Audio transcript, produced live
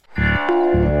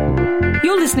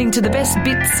You're listening to the best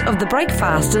bits of the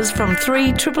Breakfasters from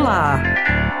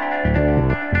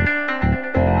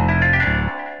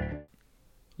 3RRR.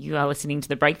 You are listening to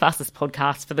the Breakfasters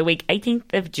podcast for the week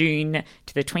 18th of June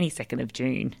to the 22nd of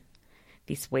June.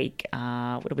 This week,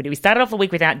 what did we do? We started off the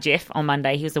week without Jeff on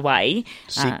Monday. He was away.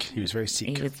 Sick. He was very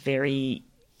sick. He was very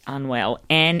unwell.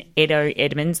 And Edo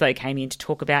Edmonds, though, came in to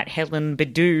talk about Helen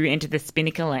Badu into the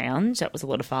Spinnaker Lounge. That was a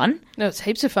lot of fun. No, it's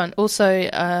heaps of fun. Also,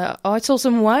 I saw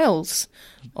some whales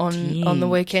on the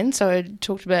weekend, so I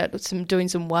talked about doing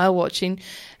some whale watching,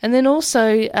 and then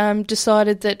also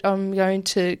decided that I'm going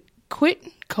to quit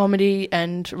comedy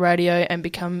and radio and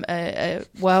become a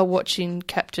whale watching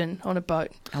captain on a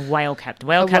boat. A whale captain.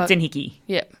 Whale Captain Hickey.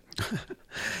 Yep.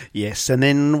 Yes, and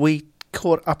then we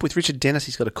caught up with Richard Dennis.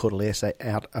 He's got a quarterly essay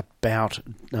out about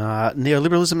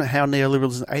neoliberalism and how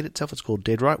neoliberalism ate itself. It's called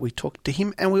Dead Right. We talked to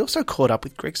him, and we also caught up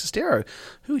with Greg Sestero,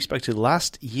 who we spoke to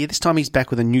last year. This time he's back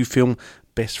with a new film,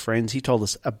 Best Friends. He told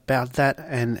us about that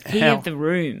and how... He of the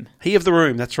Room. He of the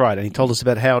Room, that's right. And he told us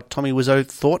about how Tommy Wiseau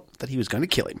thought that he was going to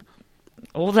kill him.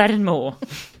 All that and more.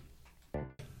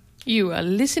 You are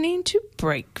listening to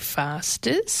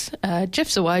Breakfasters.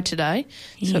 Jeff's away today.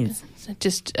 He is. So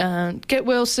just get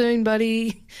well soon,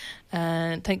 buddy.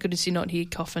 And thank goodness you're not here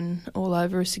coughing all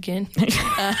over us again.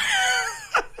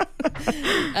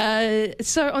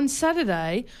 So on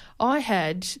Saturday, I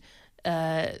had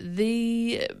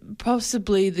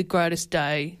possibly the greatest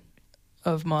day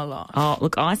of my life. Oh,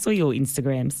 look, I saw your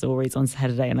Instagram stories on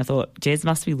Saturday and I thought, Jez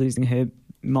must be losing her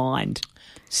mind.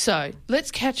 So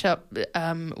let's catch up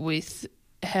with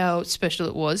how special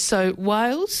it was. So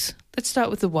whales, let's start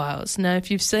with the whales. Now,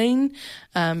 if you've seen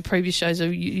previous shows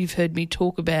or you've heard me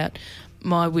talk about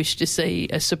my wish to see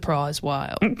a surprise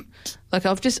whale. Like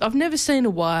I've never seen a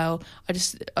whale. I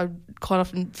quite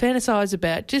often fantasise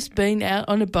about just being out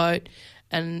on a boat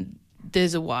and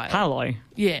there's a whale. Hello.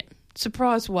 Yeah,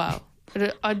 surprise whale.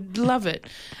 I'd love it.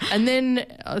 And then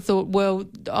I thought, well,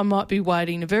 I might be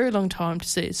waiting a very long time to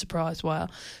see a surprise whale.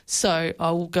 So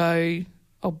I'll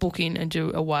book in and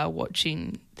do a whale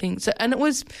watching thing. So, and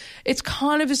it's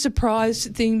kind of a surprise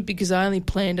thing because I only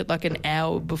planned it like an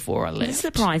hour before I left. The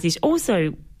surprise is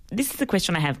also, this is the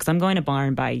question I have because I'm going to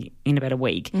Byron Bay in about a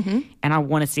week and I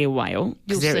want to see a whale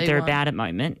because they're about at the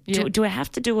moment. Yep. Do I have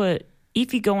to do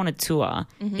if you go on a tour, are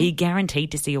you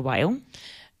guaranteed to see a whale?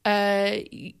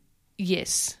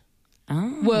 Yes.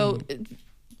 Oh. Well,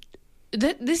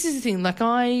 this is the thing. Like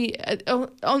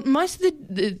most of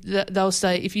they'll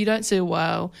say if you don't see a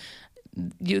whale,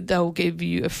 they'll give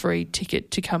you a free ticket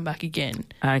to come back again.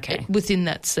 Okay. Within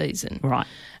that season, right?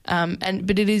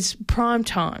 But it is prime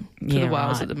time for the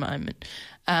whales at the moment.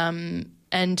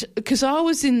 And because I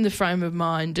was in the frame of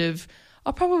mind of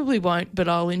I probably won't, but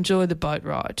I'll enjoy the boat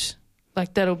ride.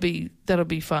 Like that'll be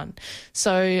fun.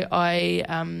 So I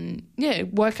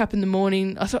woke up in the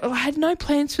morning. I thought I had no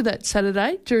plans for that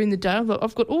Saturday during the day. I thought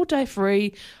I've got all day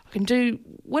free. I can do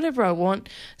whatever I want.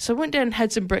 So I went down and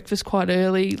had some breakfast quite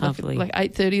early, like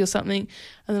 8:30 or something.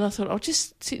 And then I thought I'll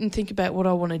just sit and think about what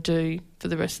I want to do for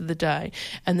the rest of the day.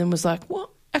 And then was like,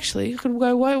 well, actually I could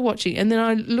go whale watching. And then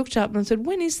I looked up and I said,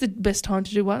 when is the best time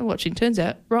to do whale watching? Turns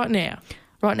out right now.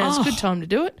 Right now, it's a good time to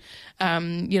do it.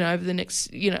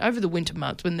 Over the winter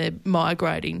months when they're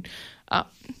migrating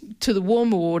up to the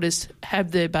warmer waters,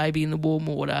 have their baby in the warm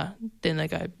water, then they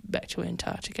go back to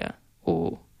Antarctica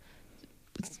or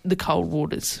the cold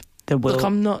waters.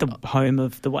 I'm not the home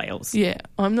of the whales. Yeah,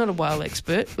 I'm not a whale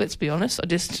expert. Let's be honest. I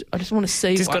just want to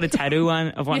see. Just got a tattoo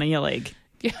of one on your leg.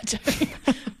 Yeah, I do.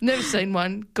 Never seen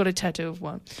one. Got a tattoo of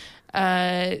one.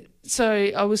 So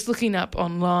I was looking up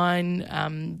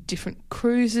online different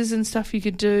cruises and stuff you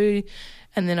could do,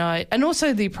 and then and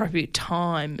also the appropriate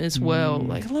time as well.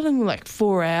 Like a lot of them were like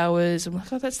 4 hours. I'm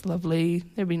like, oh, that's lovely.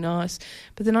 That'd be nice.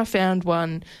 But then I found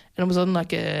one, and it was on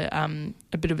like a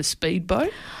bit of a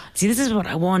speedboat. See, this is what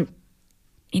I want.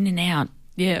 In and out.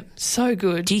 Yeah, so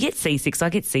good. Do you get seasick? So I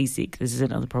get seasick. This is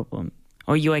another problem.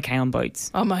 Or are you okay on boats?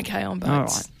 I'm okay on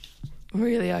boats. All right.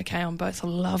 Really okay on boats. I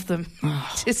love them. And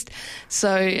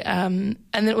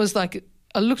then it was like,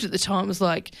 I looked at the time, it was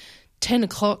like 10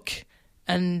 o'clock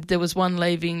and there was one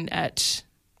leaving at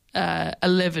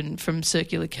 11 from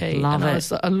Circular Quay. Love and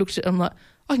it. I looked at it, I'm like,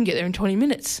 I can get there in 20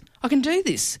 minutes. I can do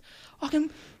this. I can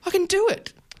do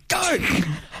it. go.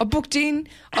 I booked in.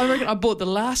 I reckon I bought the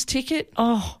last ticket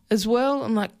as well.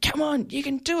 I'm like, come on, you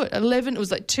can do it. 11, it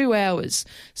was like 2 hours.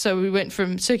 So we went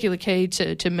from Circular Quay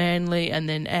to Manly and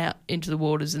then out into the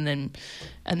waters and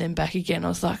then back again. I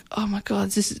was like, oh my God,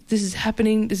 this is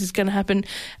happening. This is going to happen.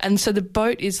 And so the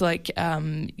boat is like,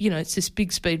 it's this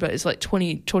big speedboat. It's like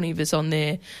 20 of us on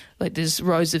there. Like there's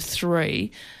rows of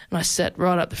 3. And I sat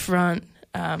right up the front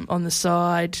on the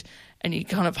side, and you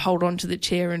kind of hold on to the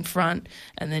chair in front,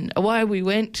 and then away we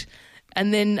went,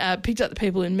 and then picked up the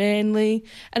people in Manly.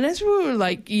 And as we were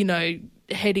like,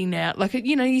 heading out, like,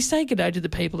 you say good day to the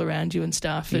people around you and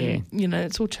stuff, and,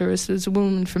 it's all tourists. There's a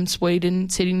woman from Sweden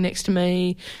sitting next to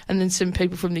me, and then some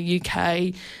people from the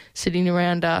UK sitting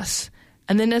around us.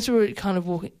 And then as we were kind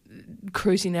of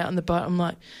cruising out on the boat, I'm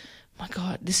like, my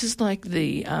God, this is like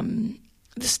the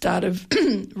start of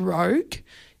Rogue.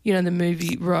 The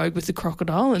movie Rogue with the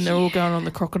crocodile, and they're all going on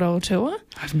the crocodile tour.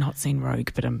 I've not seen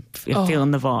Rogue, but I'm feeling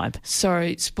the vibe.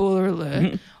 Sorry, spoiler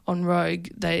alert. On Rogue,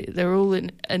 they're all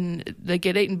in, and they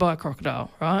get eaten by a crocodile,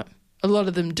 right? A lot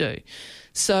of them do.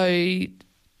 So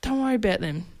don't worry about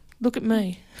them. Look at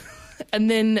me. And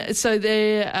then so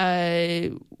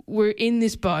we're in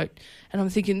this boat, and I'm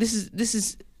thinking this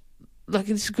is like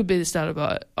this could be the start of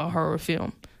a horror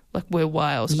film, like where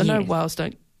whales. Yeah. I know whales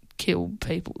don't kill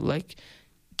people like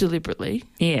deliberately.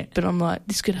 Yeah. But I'm like,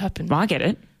 this could happen. Well, I get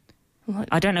it. Like,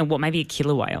 I don't know what, maybe a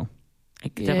killer whale.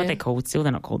 Is that what they're called? Still,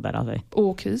 they're not called that, are they?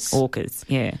 Orcas,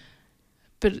 yeah.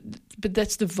 But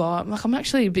that's the vibe. Like, I'm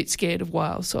actually a bit scared of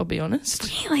whales, I'll be honest.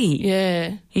 Really?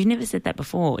 Yeah. You've never said that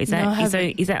before. Is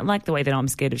that like the way that I'm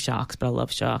scared of sharks, but I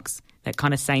love sharks? That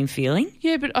kind of same feeling?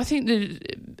 Yeah, but I think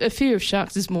a fear of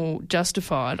sharks is more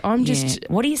justified. I'm just...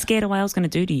 What are you scared a whale's going to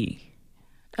do to you?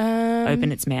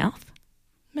 Open its mouth?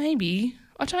 Maybe.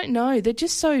 I don't know. They're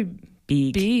just so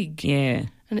big. Yeah.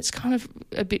 And it's kind of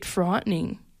a bit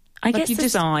frightening. I guess the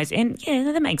size. And,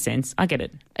 that makes sense. I get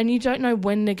it. And you don't know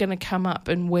when they're going to come up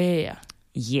and where.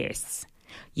 Yes.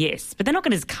 But they're not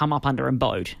going to just come up under a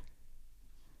boat.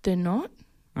 They're not?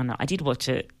 I know. I did watch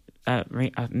a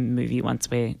movie once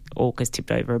where orcas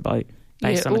tipped over a boat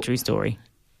based on a true story.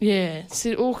 Yeah.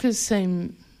 So orcas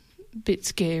seem a bit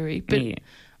scary. But... Yeah.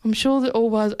 I'm sure that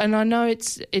all whales, and I know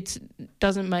it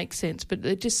doesn't make sense, but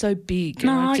they're just so big.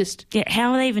 No,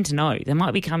 how are they even to know? They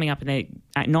might be coming up and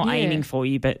they're not aiming for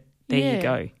you, but there you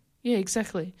go. Yeah,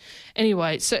 exactly.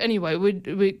 Anyway,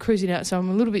 we're cruising out, so I'm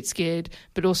a little bit scared,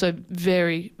 but also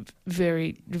very,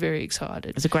 very, very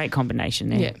excited. It's a great combination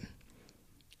there.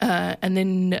 Yeah.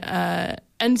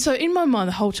 And so in my mind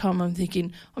the whole time I'm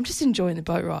thinking, I'm just enjoying the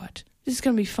boat ride. This is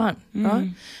going to be fun, right?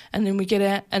 And then we get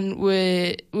out and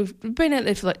we've been out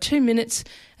there for like 2 minutes,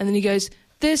 and then he goes,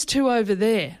 there's 2 over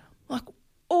there. Like,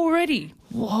 already.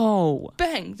 Whoa.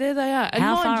 Bang, there they are. And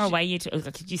how far away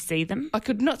did you see them? I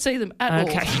could not see them at all.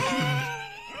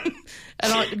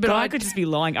 But I could just be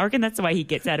lying. I reckon that's the way he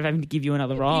gets out of having to give you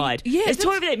another ride. Yeah. There's 2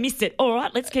 over there, missed it. All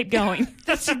right, let's keep going.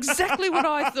 That's exactly what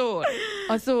I thought.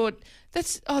 I thought...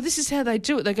 this is how they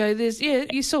do it. They go,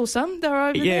 you saw some, they're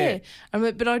over there.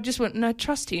 But I just went, no,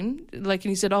 trust him. Like, and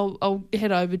he said, I'll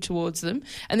head over towards them.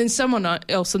 And then someone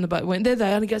else on the boat went, there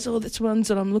they are. And he goes, that's ones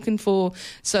that I'm looking for.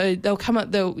 So they'll come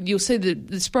up, you'll see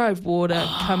the spray of water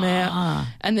come out.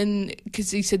 And then,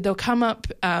 because he said they'll come up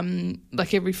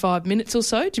like every 5 minutes or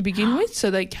so to begin with.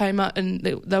 So they came up and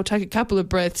they'll take a couple of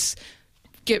breaths,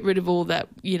 get rid of all that,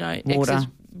 water. Excess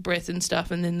breath and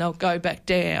stuff, and then they'll go back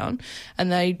down,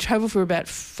 and they travel for about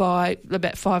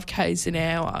 5 k's an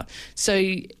hour. So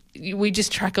we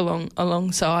just track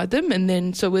alongside them, and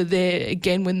then so we're there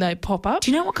again when they pop up.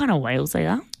 Do you know what kind of whales they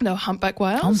are? They're humpback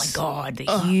whales. Oh my God,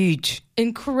 they're huge.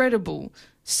 Incredible.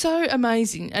 So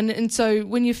amazing. And so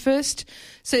when you first...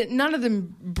 So none of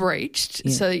them breached,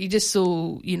 so you just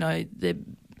saw,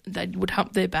 they would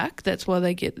hump their back. That's why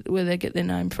they get their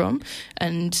name from.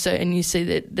 And you see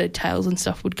that their tails and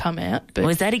stuff would come out. But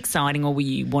was that exciting, or were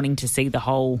you wanting to see the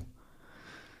whole?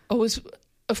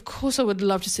 Of course, I would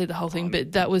love to see the whole thing,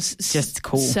 but that was just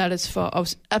cool. I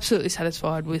was absolutely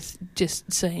satisfied with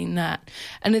just seeing that.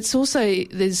 And it's also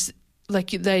there's like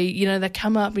they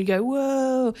come up and you go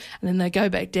whoa, and then they go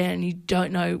back down, and you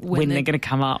don't know when they're going to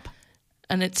come up.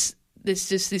 And there's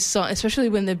just this sign, especially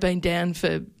when they've been down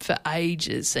for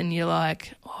ages, and you're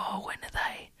like, oh, when are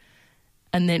they?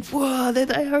 And then, whoa, there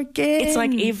they are again. It's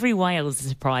like every whale is a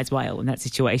surprise whale in that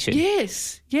situation.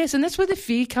 Yes, and that's where the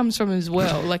fear comes from as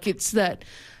well. Like it's that,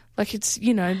 like it's,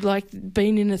 like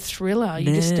being in a thriller.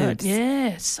 You just don't,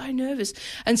 so nervous.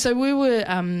 And so we were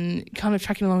kind of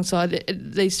tracking alongside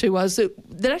these 2 whales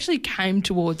that actually came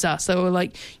towards us. They were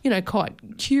like,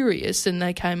 quite curious, and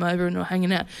they came over and were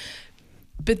hanging out.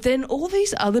 But then all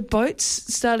these other boats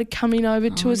started coming over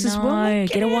to us as well.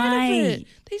 Like, get away.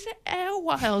 These are our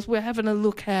whales we're having a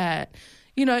look at.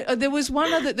 You know, there was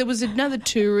another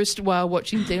tourist whale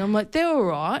watching thing. I'm like, they're all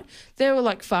right. They were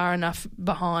like far enough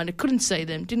behind. I couldn't see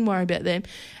them. Didn't worry about them.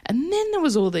 And then there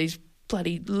was all these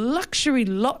bloody luxury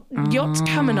yachts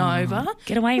coming over.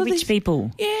 Get away, rich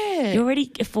people. Yeah. You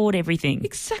already afford everything.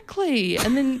 Exactly.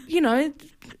 And then, you know,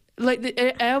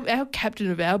 like our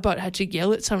captain of our boat had to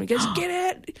yell at someone. He goes, get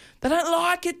out. They don't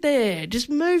like it there. Just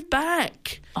move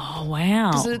back. Oh,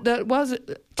 wow.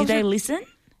 Did they listen?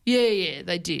 Yeah,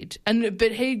 they did.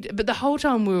 But the whole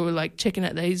time we were like checking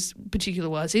out these particular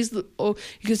whales,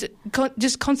 because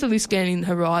just constantly scanning the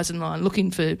horizon line,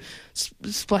 looking for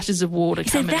splashes of water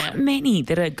coming out. Is there that many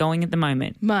that are going at the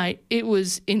moment? Mate, it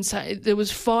was insane. There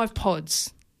was 5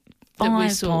 pods.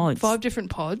 5 different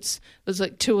pods. There's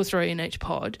like 2 or 3 in each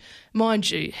pod. Mind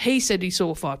you, he said he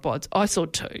saw 5 pods. I saw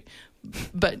 2.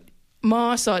 But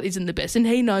my eyesight isn't the best, and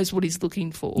he knows what he's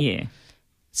looking for. Yeah.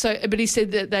 So, but he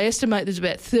said that they estimate there's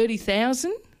about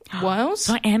 30,000 whales.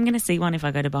 So I am going to see one if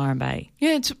I go to Byron Bay.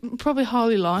 Yeah, it's probably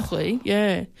highly likely,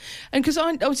 yeah. And because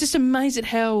I was just amazed at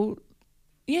how,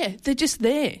 yeah, they're just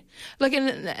there. Like,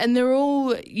 and they're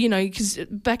all, you know, because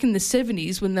back in the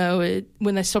 70s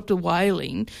when they stopped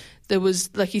whaling, there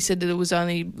was, like you said, there was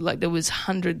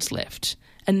hundreds left.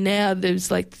 And now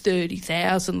there's like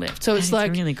 30,000 left. So it's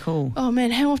like really cool. Oh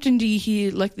man, how often do you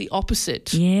hear like the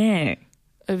opposite? Yeah.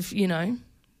 Of, you know,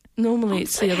 normally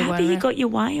it's the other way around. You got your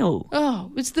whale.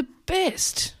 Oh, it's the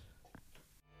best.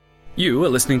 You are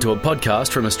listening to a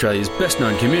podcast from Australia's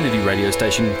best-known community radio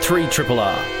station,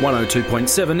 3RRR,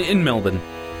 102.7 in Melbourne.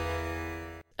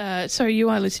 You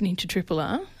are listening to Triple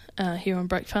R here on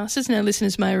Breakfasters. Now,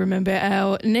 listeners may remember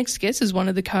our next guest is one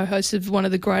of the co-hosts of one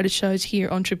of the greatest shows here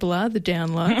on Triple R, The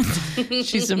Down Low.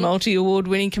 She's a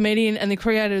multi-award-winning comedian and the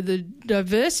creator of the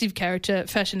diversive character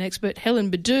fashion expert Helen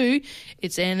Badu.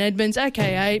 It's Anne Edmonds,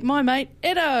 a.k.a. my mate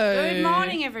Edo. Good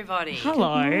morning, everybody.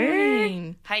 Hello. Good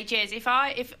morning. Hey, Jez,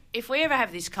 if we ever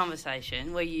have this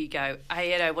conversation where you go,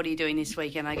 hey, Edo, what are you doing this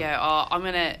weekend? I go, I'm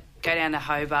going to go down to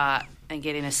Hobart and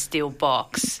get in a steel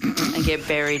box and get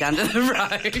buried under the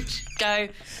road. Go,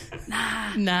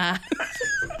 nah. I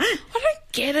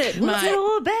don't get it, What's mate. it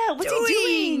all about? What's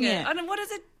he doing? I don't,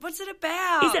 what's it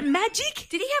about? Is it magic?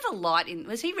 Did he have a light in?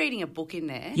 Was he reading a book in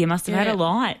there? You must have had a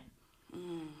light.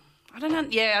 I don't know.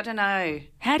 Yeah, I don't know.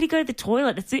 How do you go to the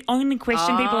toilet? That's the only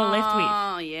question people are left with.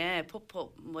 Oh, yeah. Put,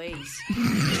 wheeze.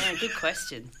 Yeah, good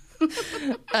question.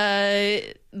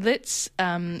 Thanks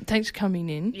for coming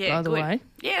in, by the way.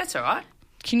 Yeah, that's all right.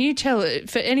 Can you tell,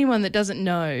 for anyone that doesn't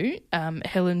know,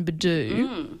 Helen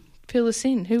Badu, fill us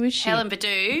in. Who is she? Helen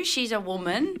Badu, she's a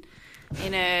woman.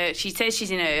 She says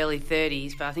she's in her early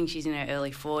 30s, but I think she's in her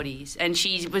early 40s. And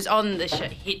she was on the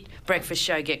hit breakfast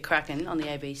show Get Crackin' on the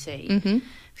ABC. Mm-hmm.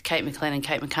 With Kate McLennan and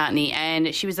Kate McCartney.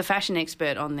 And she was the fashion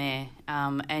expert on there.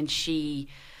 And she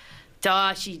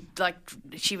died. She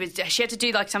had to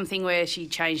do like something where she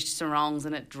changed sarongs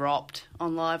and it dropped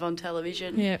live on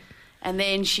television. Yeah. And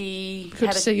then she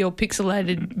could see your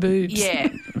pixelated boobs. Yeah.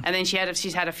 And then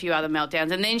she's had a few other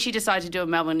meltdowns. And then she decided to do a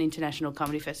Melbourne International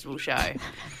Comedy Festival show,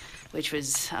 which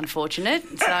was unfortunate.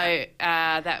 So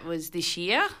that was this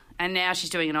year. And now she's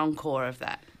doing an encore of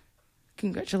that.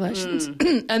 Congratulations.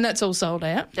 And that's all sold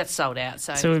out? That's sold out.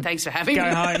 So thanks for having me.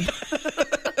 Go home.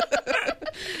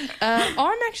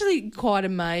 I'm actually quite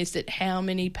amazed at how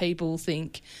many people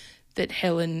think that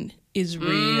Helen is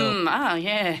real. Oh,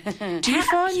 yeah. Do you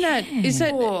find that is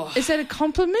that a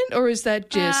compliment or is that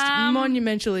just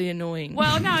monumentally annoying?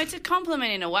 Well, no, it's a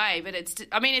compliment in a way, but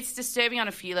it's disturbing on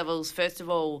a few levels. First of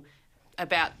all,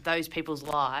 about those people's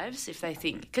lives, if they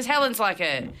think, because Helen's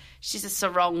she's a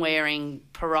sarong-wearing,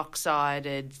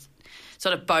 peroxided,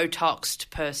 sort of Botoxed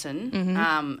person.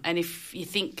 Mm-hmm. And if you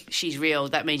think she's real,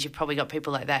 that means you've probably got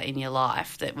people like that in your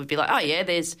life that would be like, oh, yeah,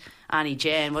 there's Auntie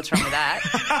Jan. What's wrong with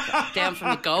that? Down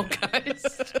from the Gold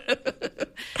Coast.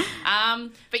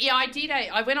 But, yeah,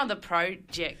 I went on the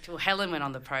project, or Helen went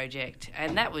on the project,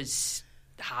 and that was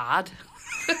hard.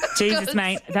 Jesus,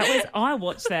 mate. I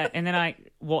watched that and then I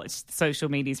watched social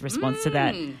media's response to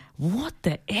that. What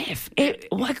the F? It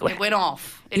went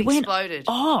off. It exploded.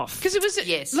 Off. Because it was,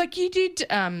 like you did,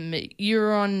 you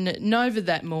were on Nova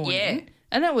that morning. Yeah.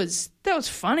 And that was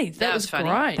funny. That was funny.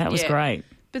 great. That was great.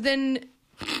 But then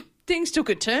things took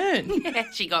a turn. Yeah,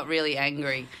 she got really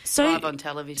angry live on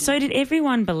television. So did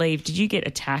everyone believe, did you get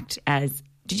attacked as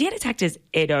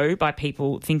Edo by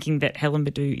people thinking that Helen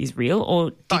Badu is real?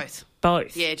 Or Both.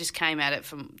 Both? Yeah, it just came at it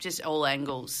from just all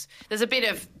angles. There's a bit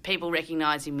of people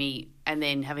recognising me and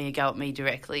then having a go at me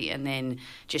directly, and then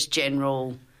just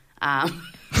general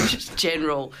Just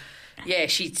general. Yeah,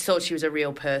 she thought she was a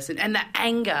real person. And the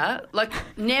anger, like,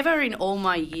 never in all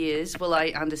my years will I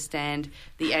understand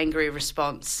the angry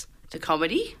response to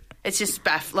comedy. It's just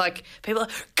like, people are,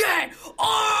 get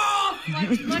off!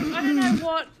 Like, I don't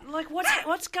know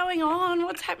what's going on?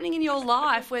 What's happening in your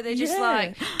life where they're just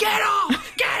like, get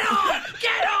off! Get off!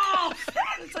 Get off!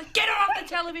 It's like, get off the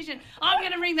television. I'm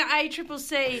going to ring the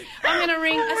ACCC. I'm going to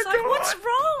ring... It's like, what's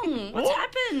wrong? What's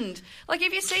happened? Like,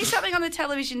 if you see something on the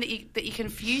television that you're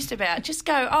confused about, just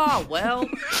go, oh, well...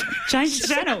 Change the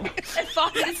channel. And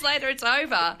 5 minutes later, it's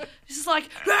over. It's just like,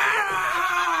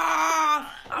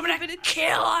 I'm going to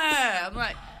kill her. I'm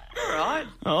like, all right.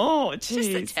 Oh, It's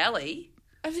just the telly.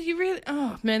 Have you really?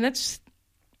 Oh, man, that's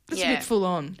a bit full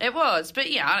on. It was.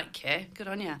 But, yeah, I don't care. Good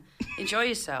on you. Enjoy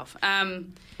yourself.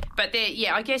 But,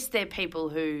 I guess they're people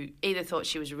who either thought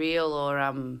she was real or,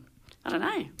 I don't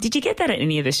know. Did you get that at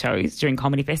any of the shows during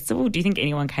Comedy Festival? Do you think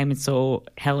anyone came and saw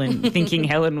Helen thinking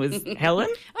Helen was Helen?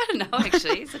 I don't know,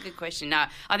 actually. It's a good question. No,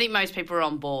 I think most people are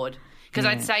on board because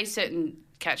I'd say certain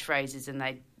catchphrases and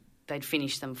they'd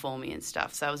finish them for me and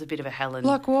stuff. So it was a bit of a Helen.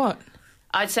 Like what?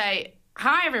 I'd say,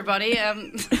 hi, everybody. You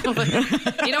know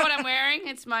what I'm wearing?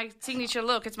 It's my signature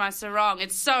look. It's my sarong.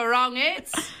 It's so wrong.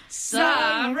 It's so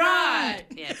right.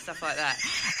 Yeah, stuff like that.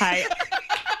 Hey,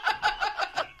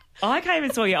 I came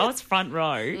and saw you. I was front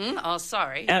row. Oh,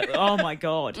 sorry. Oh, my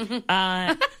God.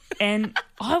 And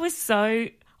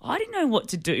I didn't know what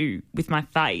to do with my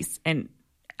face and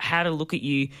how to look at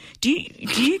you. Do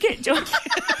you get...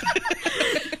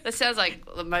 That sounds like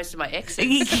most of my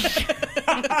exes.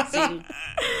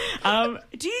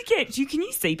 Can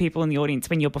you see people in the audience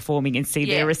when you're performing and see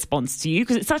their response to you?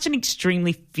 Because it's such an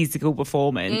extremely physical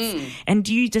performance. And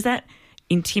does that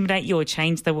intimidate you or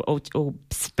change or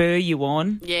spur you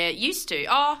on? Yeah, it used to.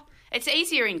 Oh, it's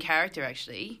easier in character,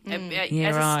 actually. As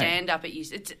a stand-up,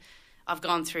 I've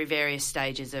gone through various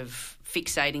stages of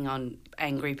fixating on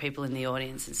angry people in the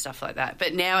audience and stuff like that.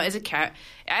 But now as a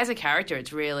character,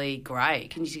 it's really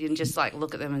great. You can just like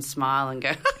look at them and smile and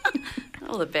go,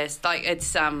 all the best. Like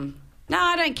it's no,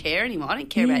 I don't care anymore. I don't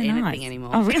care about anything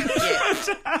anymore. Oh, really? Yeah.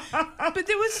 But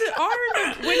there was I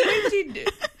remember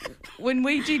when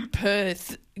we did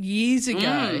Perth years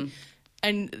ago.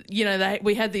 And, you know,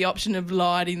 we had the option of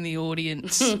lighting the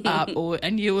audience up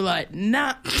and you were like,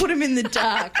 nah, put them in the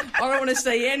dark. I don't want to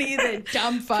see any of their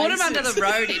dumb faces. Put them under the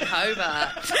road in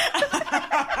Hobart.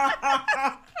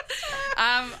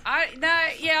 I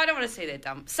don't want to see their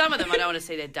dumb... Some of them I don't want to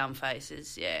see their dumb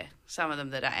faces, yeah. Some of them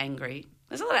that are angry.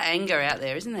 There's a lot of anger out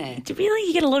there, isn't there? Really?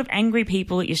 You get a lot of angry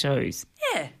people at your shows?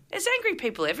 Yeah, there's angry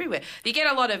people everywhere. You get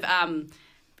a lot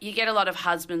of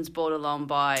husbands brought along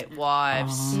by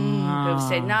wives who have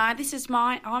said, "No, this is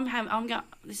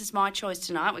this is my choice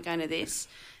tonight. We're going to this,"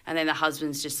 and then the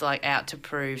husband's just like out to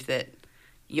prove that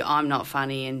I'm not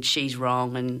funny and she's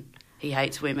wrong and he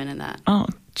hates women and that. Oh,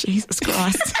 Jesus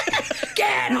Christ!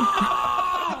 Get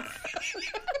off!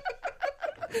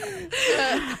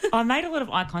 I made a lot of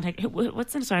eye contact.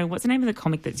 What's the name of the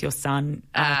comic that's your son?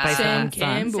 Sam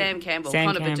Campbell.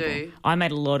 Connor Badu. I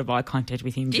made a lot of eye contact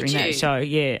with him during that show,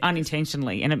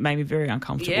 unintentionally, and it made me very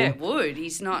uncomfortable. Yeah, it would.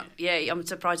 He's not... Yeah, I'm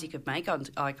surprised he could make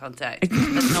eye contact.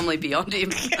 That's normally beyond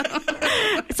him.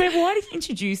 So why did you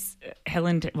introduce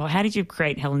Helen... how did you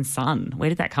create Helen's son? Where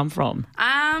did that come from?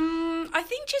 I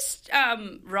think just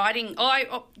writing...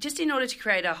 just in order to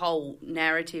create a whole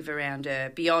narrative around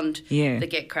her beyond the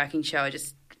Get Cracking show,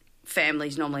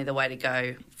 family's normally the way to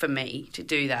go for me to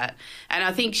do that. And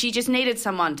I think she just needed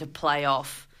someone to play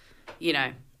off,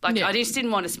 I just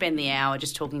didn't want to spend the hour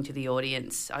just talking to the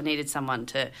audience. I needed someone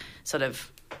to sort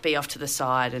of be off to the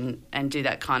side and do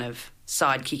that kind of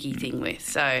sidekicky thing with.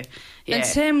 So, yeah. And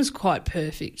Sam was quite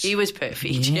perfect. He was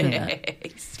perfect. Yeah.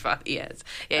 He's funny, yes.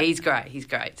 Yeah, he's great. He's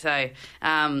great. So,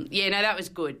 that was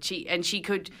good.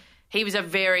 He was a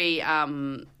very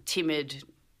timid,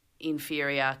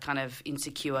 inferior, kind of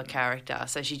insecure character.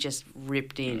 So she just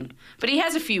ripped in. But he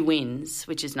has a few wins,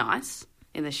 which is nice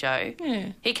in the show.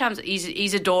 Yeah.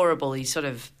 He's adorable. He's sort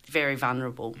of very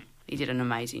vulnerable. He did an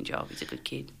amazing job. He's a good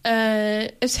kid.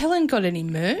 Has Helen got any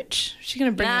merch? Is she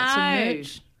going to bring out some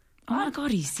merch? Oh, my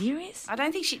God, are you serious? I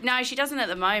don't think she doesn't at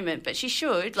the moment, but she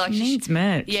should. She needs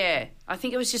merch. Yeah. I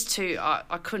think it was just too...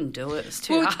 I couldn't do it. It was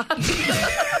too hard.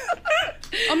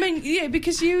 I mean, yeah,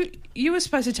 because you were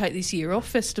supposed to take this year off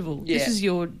festival. Yeah. This is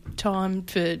your time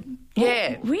for...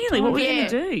 Yeah. Really? What were you going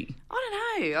to do? I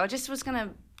don't know. I just was going to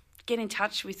get in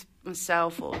touch with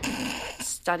myself or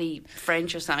study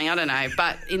French or something. I don't know.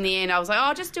 But in the end, I was like,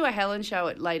 I'll just do a Helen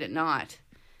show late at night.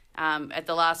 at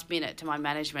the last minute to my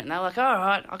management, and they were like, "All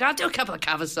right, I'll go do a couple of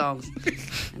cover songs,"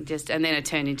 and then it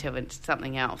turned into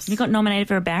something else. You got nominated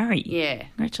for a Barry. Yeah,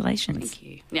 congratulations. Thank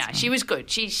you. Yeah, she was good.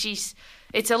 She's.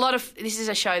 It's a lot of. This is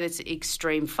a show that's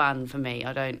extreme fun for me.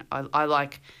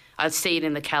 I see it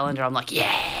in the calendar. I'm like,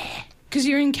 yeah, because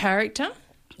you're in character.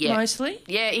 Yeah. Mostly?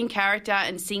 Yeah, in character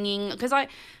and singing. Because I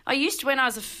used to, when I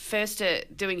was first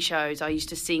doing shows, I used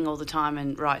to sing all the time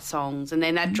and write songs, and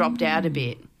then that dropped out a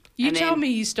bit. You told me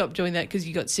you stopped doing that because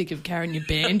you got sick of carrying your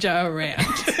banjo around.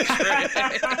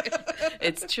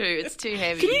 It's true. It's too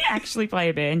heavy. Can you actually play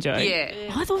a banjo? Yeah.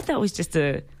 I thought that was just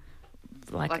a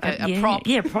prop.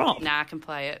 Yeah, prop. Nah, I can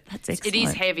play it. That's excellent. It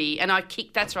is heavy, and I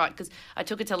kicked. That's right, because I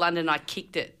took it to London. And I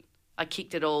kicked it.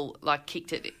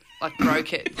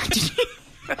 Broke it.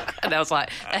 And I was like,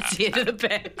 that's the end of the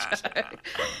banjo.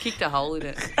 Kicked a hole in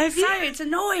it. It's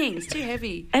annoying. It's too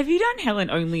heavy. Have you done Helen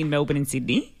only in Melbourne and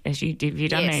Sydney? Have you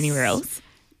done it anywhere else?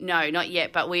 No, not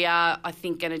yet. But we are, I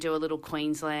think, going to do a little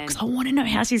Queensland. I want to know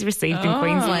how she's received in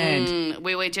Queensland.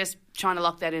 We're just trying to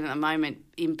lock that in at the moment,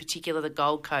 in particular the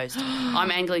Gold Coast.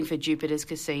 I'm angling for Jupiter's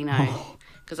Casino.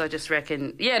 Because I just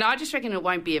reckon it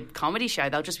won't be a comedy show.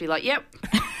 They'll just be like, yep.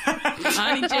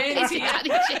 Honey Jen's here.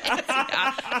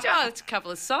 It's a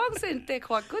couple of songs, and they're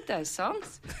quite good, those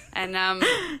songs. And,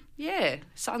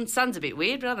 Sun's a bit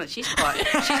weird, but I don't know, she's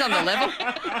on the level.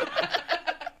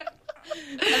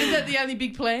 And is that the only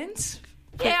big plans?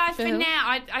 Yeah, for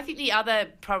now. I think the other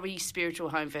probably spiritual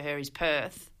home for her is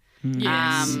Perth.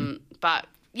 Yes. But...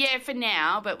 yeah, for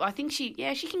now, but I think she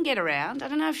can get around. I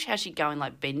don't know how she'd go in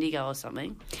like Bendigo or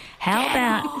something.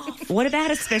 What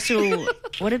about a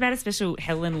special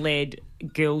Helen-led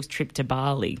girls' trip to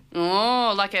Bali?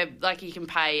 Oh, like you can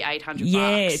pay $800.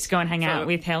 Yeah, to go and hang out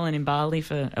with Helen in Bali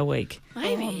for a week.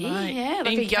 Maybe, yeah,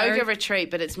 like a yoga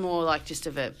retreat, but it's more like just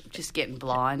getting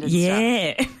blind and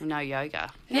stuff. No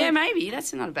yoga. Yeah, maybe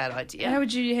that's not a bad idea. How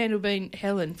would you handle being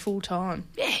Helen full time?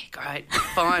 Yeah, great,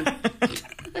 fine.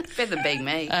 Better than being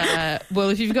me. Well,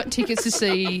 if you've got tickets to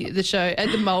see the show at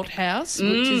the Malt House,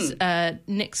 which is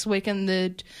next weekend,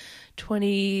 the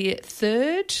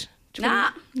 23rd.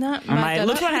 Mate,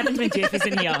 look what happens when Jeff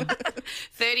isn't here.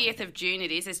 30th of June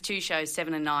it is. There's 2 shows,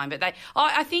 7 and 9. But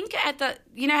I think how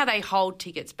they hold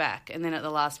tickets back and then at the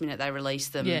last minute they release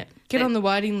them. Yeah, get on the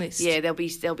waiting list. Yeah, there'll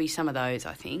be some of those,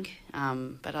 I think.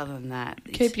 But other than that,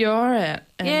 keep your eye out.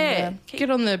 And,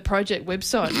 get on the project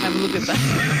website and have a look at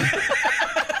that.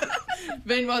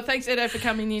 Meanwhile, thanks Edo for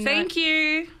coming in. Thank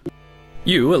you.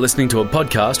 You are listening to a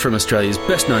podcast from Australia's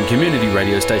best-known community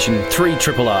radio station,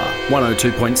 3RRR,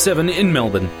 102.7 in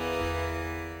Melbourne.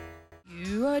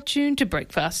 You are tuned to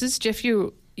Breakfasters. Jeff,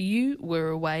 you were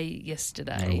away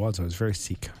yesterday. I was very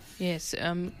sick. Yes,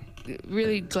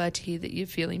 really glad to hear that you're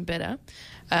feeling better.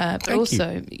 But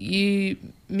also, you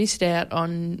missed out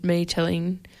on me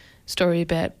telling a story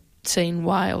about seeing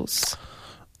whales.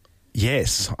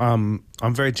 Yes, I'm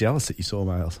very jealous that you saw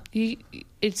whales.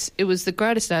 It was the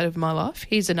greatest day of my life.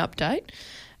 Here's an update.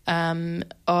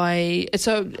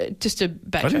 Just to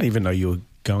backtrack. I didn't even know you were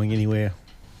going anywhere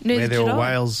where there were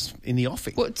whales in the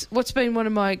offing. What's been one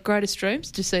of my greatest dreams?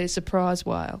 To see a surprise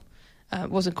whale. It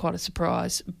wasn't quite a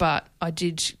surprise, but I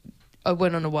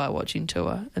went on a whale watching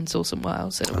tour and saw some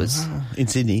whales, and it was in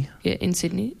Sydney. Yeah, in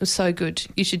Sydney. It was so good.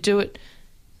 You should do it.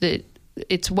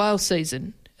 It's whale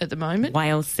season at the moment.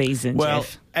 Whale season, well,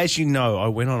 Jeff. As you know, I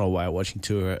went on a whale watching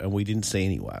tour and we didn't see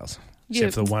any whales.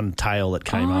 Except for the one tail that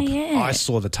came up. Yeah. I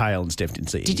saw the tail and Steph didn't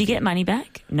see it. Did you get money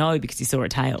back? No, because you saw a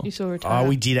tail. You saw a tail. Oh,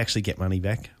 we did actually get money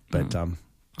back. But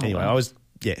anyway, I was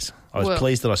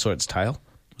pleased that I saw its tail.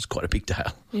 It was quite a big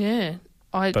tail. Yeah.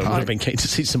 But I would have been keen to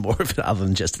see some more of it other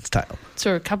than just its tail.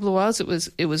 Saw a couple of whales.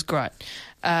 It was great.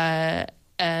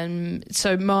 And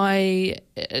so an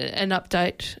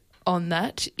update on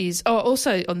that is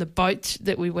also on the boat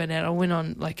that we went out. I went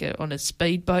on on a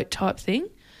speedboat type thing,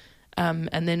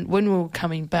 and then when we were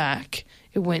coming back,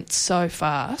 it went so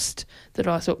fast that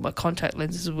I thought my contact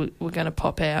lenses were going to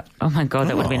pop out. Oh my God,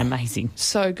 that would have been amazing.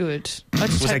 So good.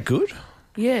 Was that good?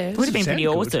 Yeah, it would have been pretty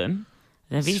awesome.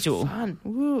 The visual, fun.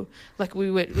 Woo. Like we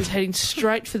was heading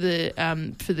straight for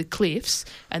the cliffs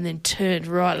and then turned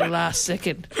right at the last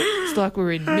second. It's like we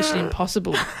were in Mission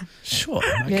Impossible. Sure.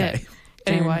 Okay. Yeah.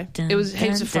 Anyway, it was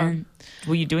heaps of fun.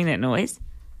 Were you doing that noise?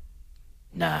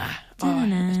 Nah.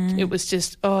 It was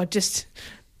just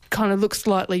kind of look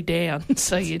slightly down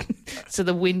so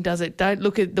the wind does it. Don't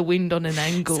look at the wind on an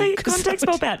angle. So your contacts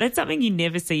pop out. That's something you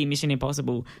never see in Mission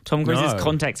Impossible. Tom Cruise's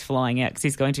contacts flying out because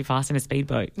he's going too fast in a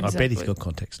speedboat. Exactly. I bet he's got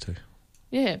contacts too.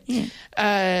 Yeah.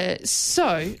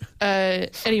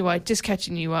 Anyway, just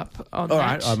catching you up on that. All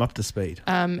right, I'm up to speed.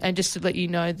 And just to let you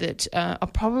know that I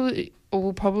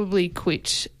will probably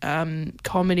quit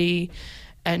comedy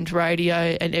and radio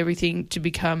and everything to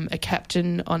become a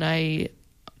captain on a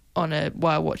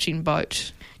whale watching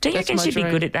boat. Don't you reckon she'd be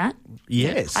good at that?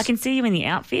 Yes. I can see you in the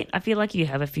outfit. I feel like you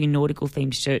have a few nautical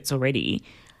themed shirts already.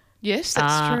 Yes,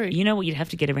 that's true. You know what? You'd have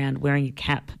to get around wearing a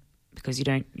cap because you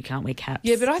can't wear caps.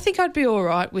 Yeah, but I think I'd be all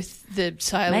right with the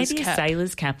sailor's Maybe cap. a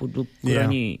sailor's cap would look good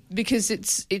on you because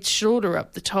it's shorter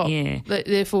up the top. Yeah.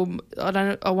 Therefore,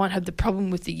 I won't have the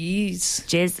problem with the ears.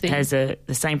 Jez has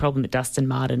the same problem that Dustin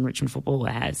Martin, Richmond footballer,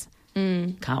 has.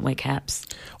 Can't wear caps.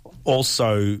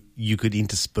 Also, you could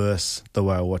intersperse the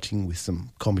whale watching with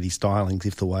some comedy stylings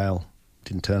if the whale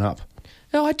didn't turn up.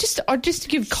 No, I just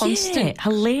give constant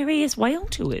hilarious whale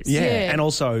tours. Yeah, and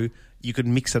also you could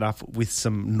mix it up with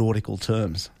some nautical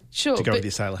terms. Sure, to go with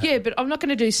your sailor hat. Yeah, but I'm not going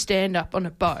to do stand up on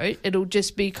a boat. It'll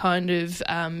just be kind of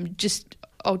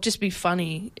I'll just be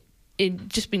funny. It'd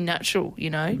just be natural, you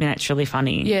know. Naturally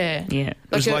funny. Yeah, yeah.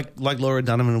 It was like Laura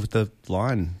Dunneman with the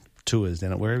Lion tours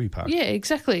down at Werribee Park. Yeah,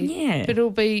 exactly. Yeah, but it'll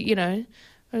be, you know,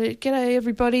 g'day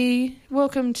everybody,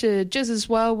 welcome to Jez's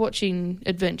whale watching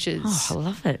adventures. Oh, I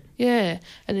love it. Yeah,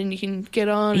 and then you can get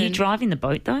on. Are you driving the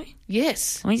boat though?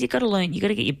 Yes. I mean, you've got to learn. You've got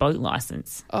to get your boat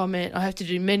license. Oh man, I have to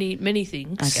do many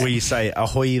things. Okay. Where you say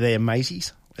ahoy there,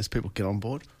 mateys, as people get on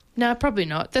board. No, probably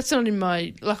not. That's not in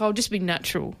my... I'll just be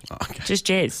natural. Oh, okay. Just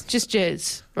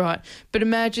Jez, right. But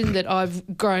imagine that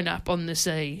I've grown up on the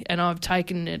sea and I've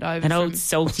taken it over an old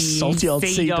salty old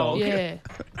sea dog. Yeah.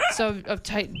 So I've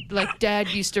taken... Like, Dad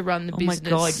used to run the business.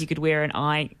 Oh, my God, you could wear an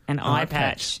eye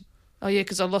patch. Oh, yeah,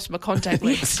 because I lost my contact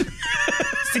lens.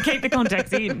 To keep the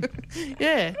contacts in.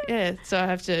 Yeah. So I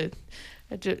have to...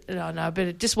 No,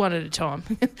 but just one at a time.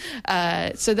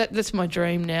 So that's my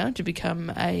dream now, to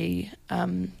become a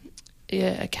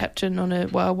captain on a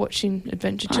whale watching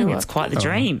adventure tour. It's quite the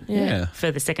dream. Yeah. For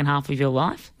the second half of your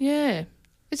life. Yeah.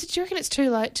 Do you reckon it's too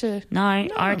late to... No.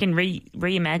 I reckon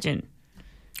reimagine.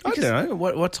 I don't know.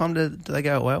 What time do they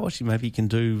go whale watching? Maybe you can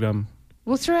do...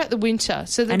 Well, throughout the winter.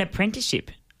 So an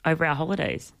apprenticeship over our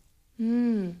holidays. I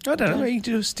don't know. You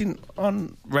can do a stint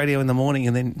on radio in the morning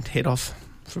and then head off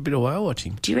for a bit of whale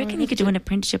watching. Do you reckon you could do an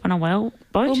apprenticeship on a whale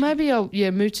boat? Well, maybe I'll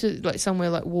move to like somewhere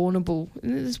like Warrnambool.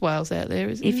 There's whales out there,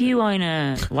 isn't there? If you own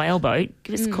a whale boat,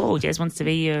 give us a call. Jez wants to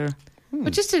be your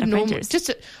just a normal. I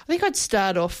think I'd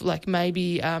start off like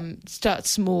maybe start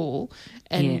small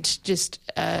and just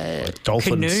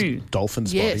dolphins.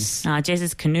 Dolphins. Yes.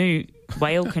 Jez's canoe.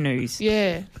 Whale canoes.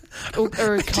 Yeah. Or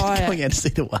a kayak. Going out to see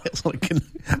the whales on a canoe.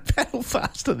 Paddle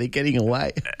faster, they're getting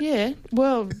away. Yeah.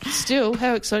 Well, still,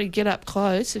 how exciting. Get up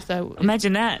close if they...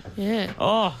 Imagine that. Yeah.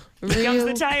 Oh, here comes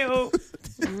the tail.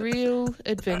 Real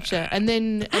adventure. And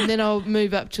then I'll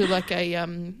move up to like a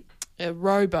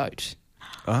rowboat.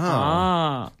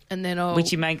 Ah. And then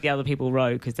Which you make the other people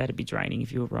row because that'd be draining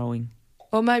if you were rowing.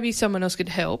 Or maybe someone else could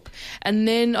help. And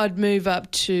then I'd move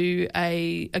up to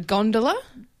a gondola.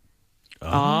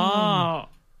 Oh.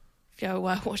 Go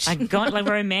whale watching. Like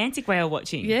romantic whale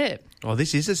watching. Yeah. Oh,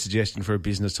 this is a suggestion for a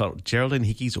business title. Geraldine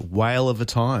Hickey's Whale of a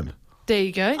Time. There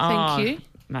you go. Thank you.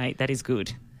 Mate, that is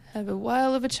good. Have a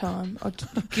whale of a time.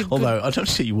 Although I don't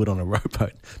see you would on a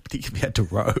rowboat, but you had to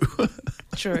row.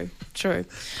 True.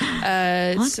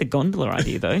 I like the gondola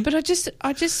idea though. But I just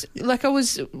like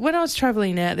when I was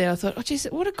travelling out there, I thought, oh, geez,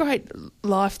 what a great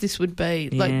life this would be.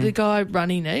 Yeah. Like the guy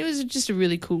running it, he was just a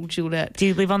really cool, chilled out. Do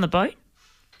you live on the boat?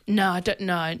 No, I don't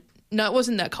know. No, it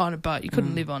wasn't that kind of boat. You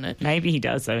couldn't live on it. Maybe he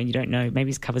does though, and you don't know.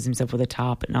 Maybe he covers himself with a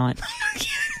tarp at night.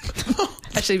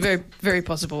 Actually, very, very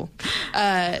possible.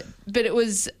 But it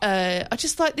was, I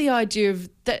just like the idea of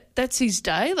that's his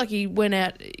day. Like he went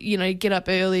out, get up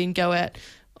early and go out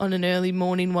on an early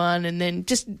morning one and then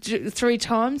just 3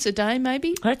 times a day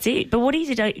maybe. That's it. But what do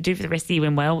you do for the rest of the year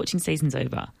when whale watching season's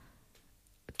over?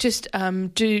 Just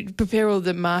prepare all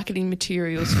the marketing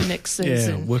materials for next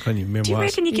season. Yeah, work on your memoirs. Do you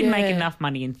reckon you can make enough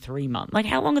money in 3 months? Like,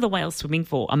 how long are the whales swimming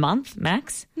for? A month,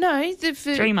 max? No.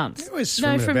 3 months? They always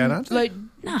swim from about,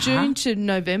 June to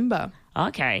November.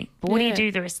 Okay. But what do you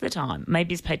do the rest of the time?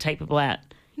 Maybe just take people out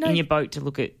in your boat to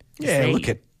look at the sea. Look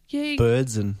at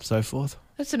birds and so forth.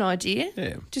 That's an idea.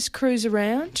 Yeah. Just cruise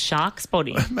around. Shark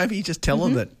spotting. Maybe you just tell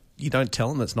them that you don't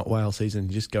tell them it's not whale season.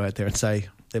 You just go out there and say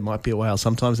there might be a whale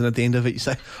sometimes, and at the end of it you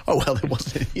say, oh, well, there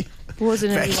wasn't any.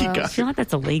 Wasn't any whales. I feel like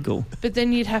that's illegal. But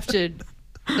then you'd have to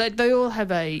They all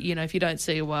have a, if you don't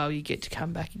see a whale, you get to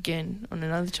come back again on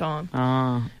another time.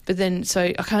 But then, so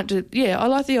I can't do. Yeah, I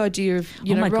like the idea of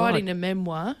writing a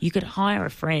memoir. You could hire a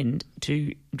friend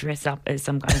to dress up as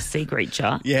some kind of sea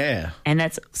creature. Yeah, and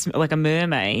that's like a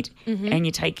mermaid, and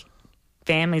you take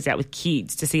families out with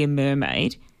kids to see a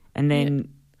mermaid, and then.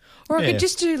 Or I could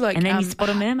just do and then you spot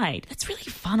a mermaid. That's really a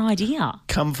fun idea.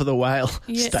 Come for the whale,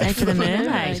 stay for the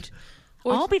mermaid.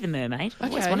 I'll be the mermaid. I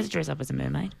always wanted to dress up as a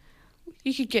mermaid.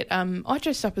 You could get. I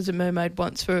dressed up as a mermaid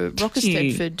once for Rock of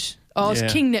Stedford. Oh, it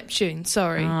was King Neptune.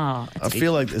 Sorry. I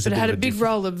feel like there's a bit had of a big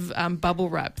roll of bubble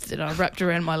wrap that I wrapped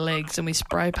around my legs, and we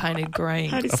spray painted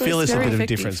green. I feel there's a bit of a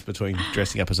difference between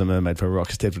dressing up as a mermaid for Rock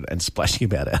of Stedford and splashing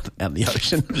about out in the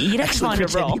ocean. You'd have to find a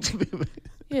rock.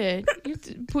 Yeah,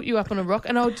 put you up on a rock,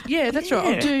 and that's right.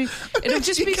 I'll do. It'll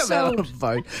just be come so. out on a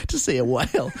boat to see a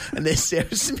whale, and there's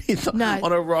Sarah Smith on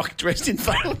a rock dressed in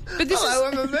foam. But this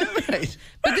I'm a mermaid.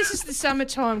 But this is the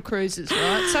summertime cruises,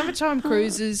 right? Summertime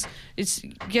cruises. It's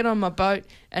get on my boat,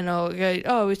 and I'll go.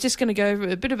 Oh, it's just going to go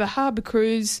a bit of a harbour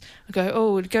cruise. I go.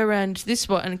 Oh, we'd go around this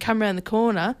spot and come around the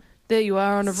corner. There you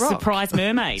are on a rock. Surprise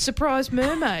mermaid. Surprise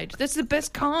mermaid. That's the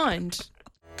best kind.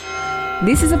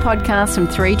 This is a podcast from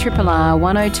 3RRR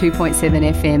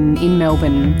 102.7 FM in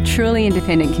Melbourne, truly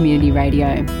independent community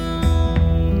radio.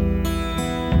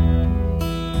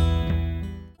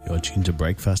 You're tuned to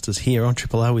Breakfasters here on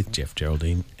Triple R with Jeff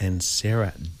Geraldine and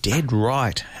Sarah. Dead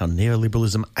Right, How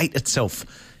Neoliberalism Ate Itself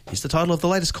is the title of the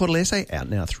latest quarterly essay, out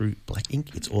now through Black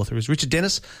Ink. Its author is Richard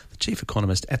Dennis, the Chief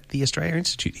Economist at the Australia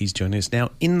Institute. He's joining us now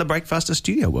in the Breakfaster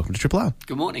studio. Welcome to Triple R.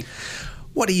 Good morning.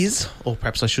 What is, or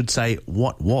perhaps I should say,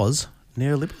 what was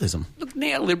neoliberalism? Look,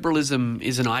 neoliberalism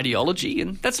is an ideology,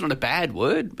 and that's not a bad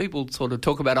word. People sort of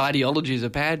talk about ideology as a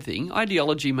bad thing.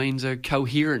 Ideology means a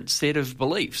coherent set of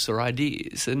beliefs or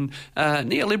ideas, and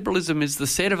neoliberalism is the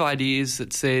set of ideas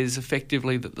that says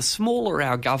effectively that the smaller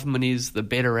our government is, the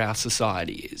better our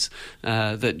society is.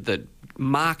 That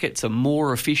markets are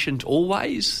more efficient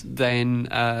always than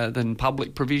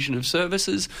public provision of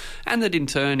services, and that in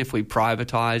turn, if we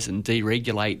privatise and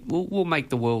deregulate, we'll make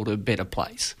the world a better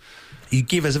place. You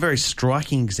give us a very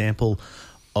striking example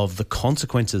of the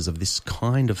consequences of this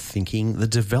kind of thinking, the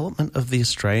development of the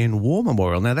Australian War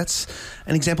Memorial. Now, that's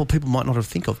an example people might not have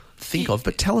think of,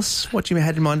 but tell us what you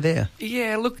had in mind there.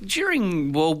 Yeah, look,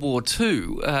 during World War II,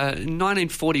 in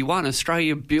 1941,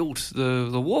 Australia built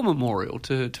the War Memorial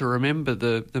to remember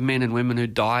the men and women who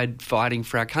died fighting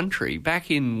for our country. Back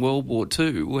in World War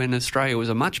II, when Australia was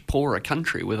a much poorer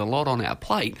country with a lot on our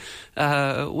plate,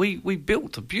 we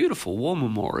built a beautiful War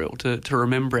Memorial to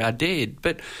remember our dead.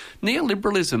 But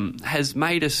neoliberalism has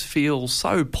made us feel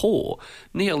so poor.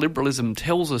 Neoliberalism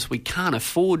tells us we can't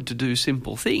afford to do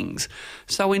simple things.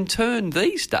 So in turn,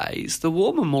 these days, the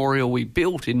War Memorial we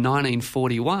built in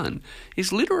 1941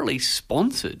 is literally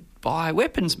sponsored by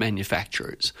weapons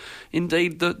manufacturers.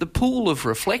 Indeed, the Pool of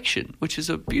Reflection, which is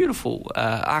a beautiful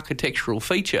architectural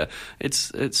feature,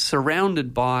 it's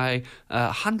surrounded by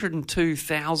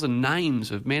 102,000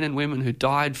 names of men and women who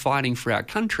died fighting for our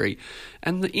country.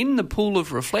 And in the Pool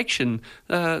of Reflection,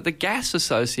 the Gas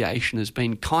Association has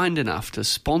been kind enough to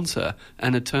sponsor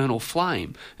an eternal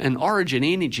flame, and Origin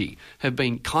Energy have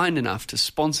been kind enough to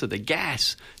sponsor the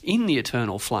gas in the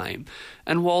eternal flame.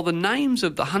 And while the names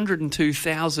of the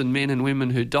 102,000 men and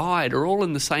women who died are all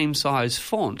in the same size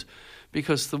font,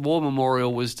 because the War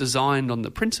Memorial was designed on the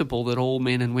principle that all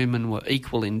men and women were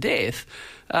equal in death,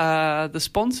 the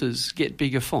sponsors get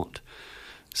bigger font.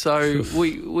 So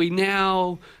we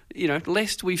now,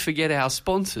 lest we forget our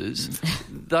sponsors,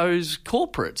 those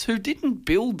corporates who didn't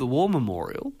build the War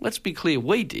Memorial, let's be clear,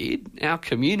 we did, our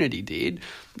community did,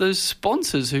 those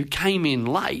sponsors who came in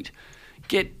late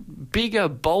get bigger,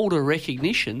 bolder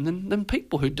recognition than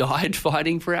people who died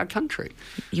fighting for our country.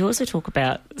 You also talk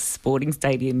about sporting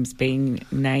stadiums being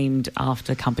named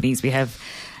after companies. We have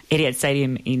Etihad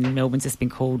Stadium in Melbourne's just been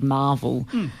called Marvel.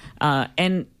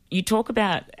 And you talk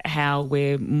about how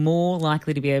we're more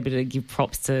likely to be able to give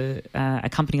props to a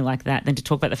company like that than to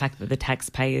talk about the fact that the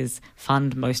taxpayers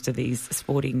fund most of these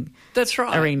sporting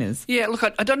arenas. Yeah, look,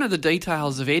 I don't know the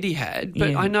details of Etihad,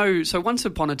 but I know, so once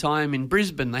upon a time in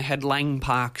Brisbane they had Lang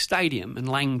Park Stadium, and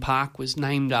Lang Park was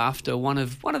named after one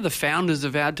of the founders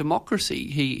of our democracy.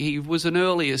 He was an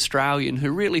early Australian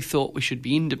who really thought we should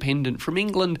be independent from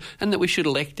England and that we should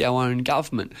elect our own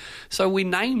government. So we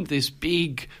named this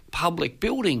big public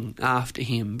building after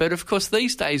him. But of course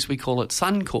these days we call it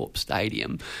Suncorp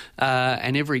Stadium,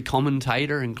 and every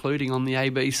commentator, including on the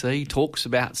ABC, talks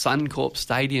about Suncorp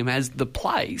Stadium as the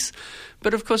place.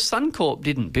 But of course Suncorp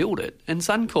didn't build it, and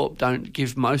Suncorp don't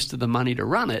give most of the money to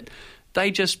run it.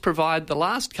 They just provide the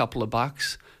last couple of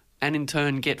bucks and in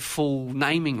turn get full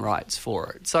naming rights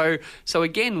for it. So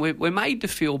again, we're made to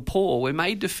feel poor. We're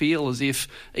made to feel as if,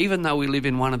 even though we live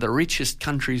in one of the richest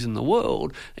countries in the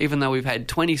world, even though we've had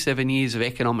 27 years of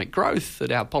economic growth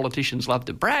that our politicians love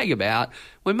to brag about,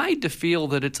 we're made to feel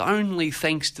that it's only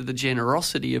thanks to the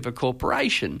generosity of a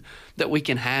corporation that we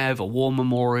can have a war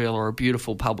memorial or a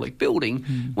beautiful public building,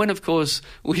 when, of course,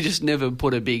 we just never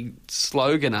put a big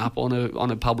slogan up on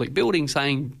a public building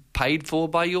saying paid for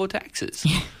by your taxes.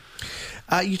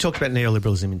 You talked about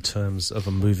neoliberalism in terms of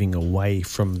a moving away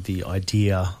from the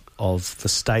idea of the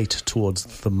state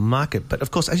towards the market. But,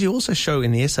 of course, as you also show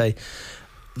in the essay,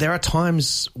 there are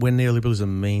times when neoliberalism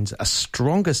means a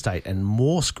stronger state and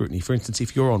more scrutiny. For instance,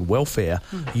 if you're on welfare,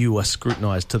 you are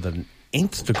scrutinised to the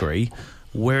nth degree,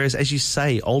 whereas, as you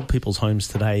say, old people's homes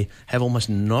today have almost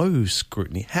no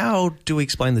scrutiny. How do we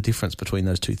explain the difference between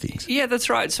those two things? Yeah, that's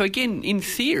right. So again, in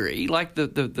theory, like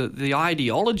the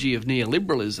ideology of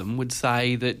neoliberalism would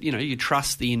say that, you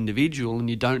trust the individual and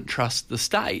you don't trust the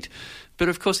state. But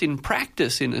of course, in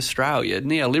practice in Australia,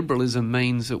 neoliberalism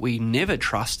means that we never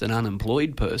trust an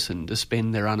unemployed person to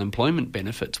spend their unemployment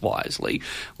benefits wisely.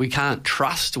 We can't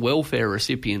trust welfare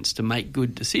recipients to make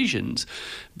good decisions.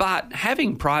 But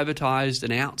having privatised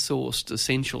and outsourced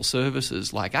essential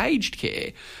services like aged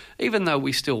care, even though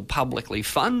we still publicly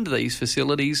fund these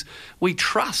facilities, we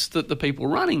trust that the people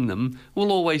running them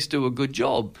will always do a good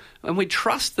job. And we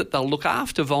trust that they'll look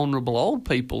after vulnerable old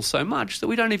people so much that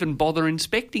we don't even bother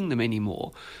inspecting them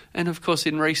anymore. And of course,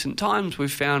 in recent times,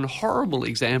 we've found horrible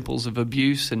examples of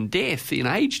abuse and death in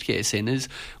aged care centres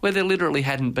where there literally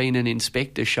hadn't been an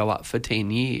inspector show up for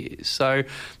 10 years. So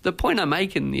the point I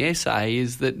make in the essay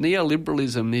is that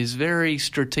neoliberalism is very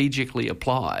strategically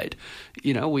applied.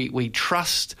 We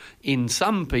trust in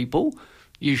some people,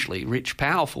 usually rich,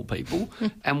 powerful people,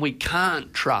 and we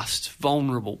can't trust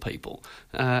vulnerable people.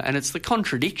 And it's the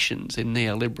contradictions in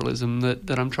neoliberalism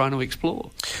that I'm trying to explore.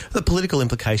 The political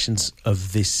implications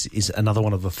of this is another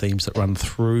one of the themes that run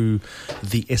through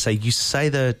the essay. You say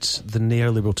that the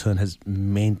neoliberal turn has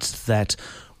meant that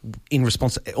in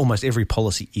response to almost every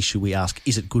policy issue we ask,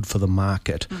 is it good for the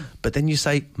market? But then you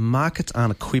say markets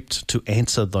aren't equipped to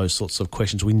answer those sorts of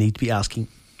questions. We need to be asking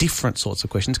different sorts of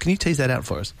questions. Can you tease that out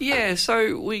for us? Yeah,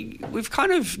 so we've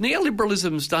kind of,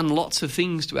 neoliberalism's done lots of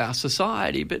things to our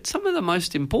society, but some of the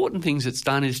most important things it's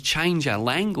done is change our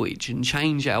language and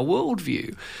change our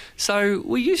worldview. So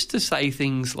we used to say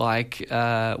things like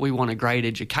we want a great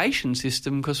education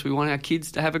system because we want our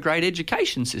kids to have a great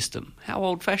education system. How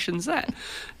old-fashioned is that?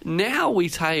 Now we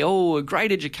say, a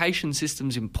great education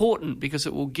system's important because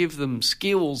it will give them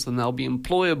skills and they'll be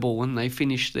employable when they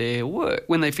finish their work,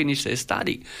 when they finish their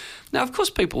study. Now, of course,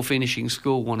 people finishing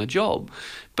school want a job,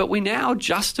 but we now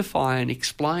justify and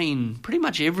explain pretty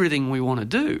much everything we want to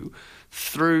do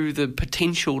through the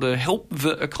potential to help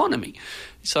the economy.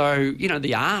 So,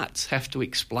 the arts have to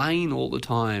explain all the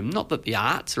time, not that the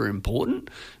arts are important,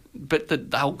 but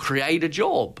that they'll create a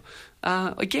job.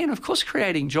 Again, of course,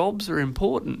 creating jobs are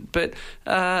important, but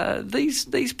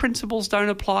these principles don't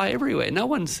apply everywhere. No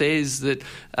one says that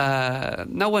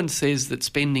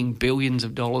spending billions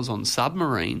of dollars on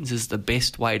submarines is the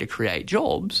best way to create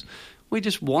jobs. We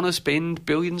just want to spend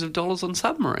billions of dollars on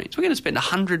submarines. We're going to spend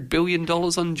 $100 billion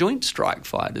on Joint Strike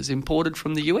Fighters imported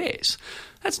from the US.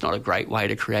 That's not a great way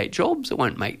to create jobs. It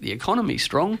won't make the economy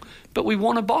strong, but we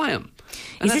want to buy them.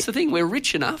 And that's the thing. We're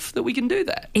rich enough that we can do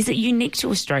that. Is it unique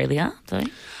to Australia, though?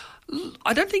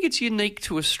 I don't think it's unique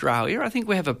to Australia. I think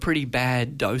we have a pretty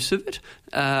bad dose of it,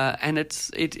 and it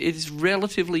is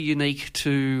relatively unique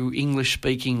to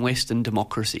English-speaking Western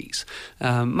democracies.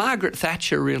 Margaret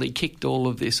Thatcher really kicked all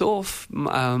of this off.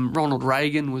 Ronald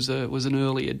Reagan was an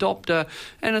early adopter,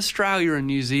 and Australia and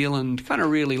New Zealand kind of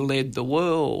really led the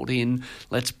world in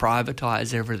let's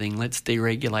privatise everything, let's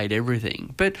deregulate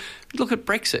everything. But look at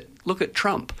Brexit. Look at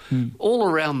Trump. All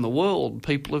around the world,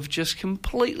 people have just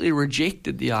completely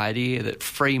rejected the idea that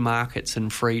free markets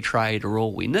and free trade are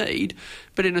all we need.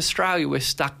 But in Australia, we're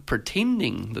stuck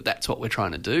pretending that that's what we're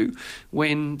trying to do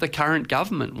when the current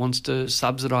government wants to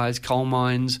subsidise coal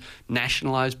mines,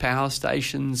 nationalise power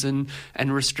stations and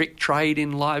restrict trade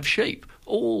in live sheep.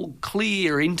 All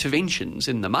clear interventions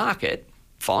in the market.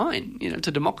 Fine, it's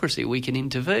a democracy, we can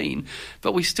intervene,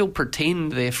 but we still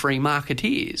pretend they're free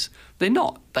marketeers. They're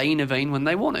not. They intervene when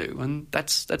they want to, and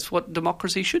that's what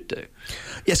democracy should do.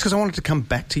 Yes, because I wanted to come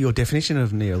back to your definition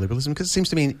of neoliberalism, because it seems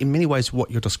to me in many ways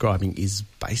what you're describing is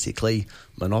basically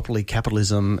monopoly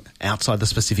capitalism outside the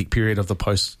specific period of the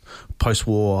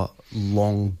post-war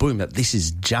long boom, that this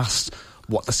is just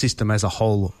what the system as a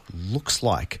whole looks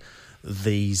like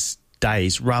these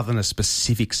days, rather than a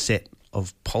specific set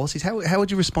of policies. How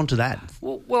would you respond to that?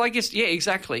 Well, I guess, yeah,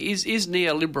 exactly. Is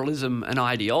neoliberalism an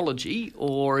ideology,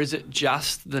 or is it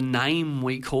just the name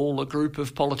we call a group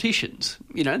of politicians?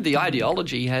 You know, the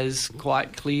ideology has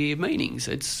quite clear meanings.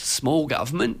 It's small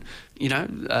government,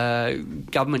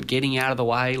 government getting out of the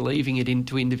way, leaving it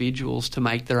into individuals to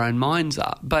make their own minds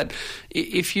up. But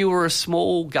if you were a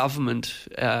small government,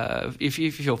 if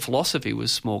your philosophy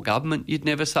was small government, you'd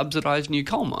never subsidise new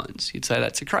coal mines. You'd say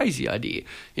that's a crazy idea.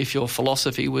 If your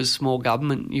philosophy was small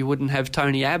government, you wouldn't have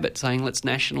Tony Abbott saying let's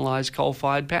nationalise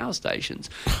coal-fired power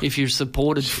stations. If you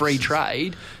supported free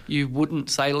trade, you wouldn't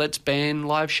say let's ban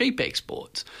live sheep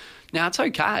exports. Now, it's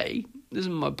okay. This is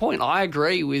my point. I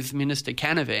agree with Minister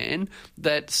Canavan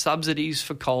that subsidies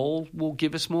for coal will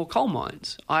give us more coal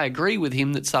mines. I agree with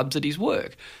him that subsidies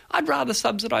work. I'd rather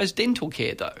subsidise dental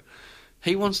care, though.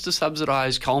 He wants to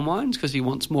subsidise coal mines because he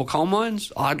wants more coal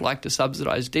mines. I'd like to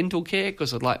subsidise dental care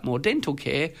because I'd like more dental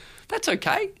care. That's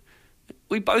okay.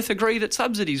 We both agree that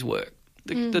subsidies work.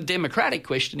 The democratic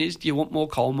question is, do you want more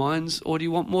coal mines or do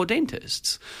you want more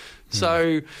dentists?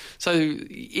 So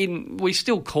we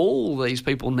still call these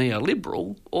people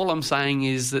neoliberal. All I'm saying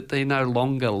is that they're no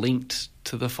longer linked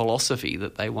to the philosophy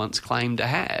that they once claimed to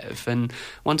have. And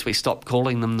once we stop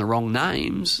calling them the wrong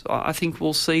names, I think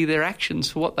we'll see their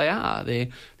actions for what they are. They're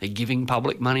giving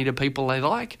public money to people they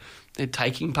like. They're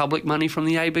taking public money from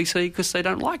the ABC because they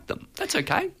don't like them. That's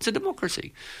okay. It's a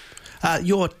democracy.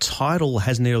 Your title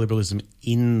has neoliberalism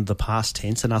in the past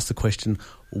tense and asks the question,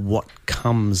 what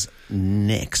comes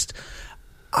next?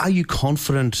 Are you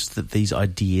confident that these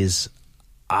ideas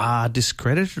are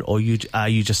discredited, or are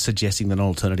you just suggesting that an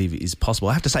alternative is possible?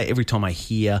 I have to say, every time I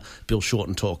hear Bill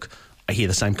Shorten talk, I hear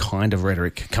the same kind of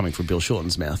rhetoric coming from Bill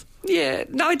Shorten's mouth. Yeah,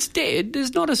 no, it's dead.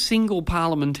 There's not a single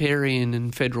parliamentarian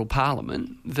in federal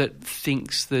parliament that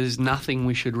thinks there's nothing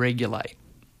we should regulate.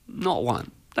 Not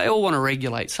one. They all want to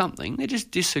regulate something. They're just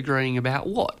disagreeing about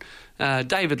what.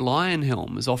 David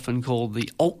Leyonhjelm is often called the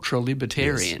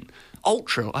ultra-libertarian. Yes.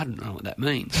 Ultra, I don't know what that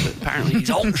means, but apparently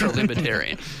he's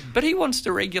ultra-libertarian. But he wants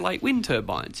to regulate wind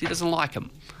turbines. He doesn't like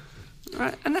them.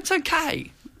 Right? And that's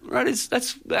okay. Right?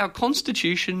 That's our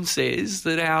constitution says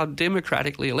that our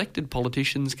democratically elected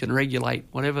politicians can regulate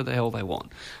whatever the hell they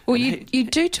want. Well, you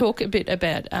do talk a bit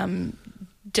about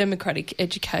democratic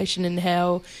education and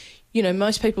how, you know,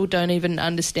 most people don't even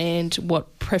understand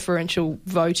what preferential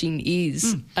voting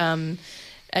is, and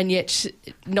yet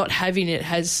not having it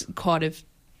has quite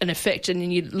an effect. And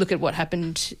then you look at what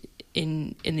happened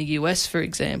in the US, for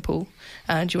example.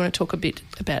 Do you want to talk a bit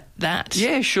about that?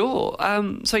 Yeah, sure.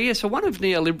 So one of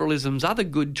neoliberalism's other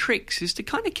good tricks is to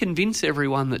kind of convince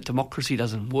everyone that democracy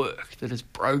doesn't work, that it's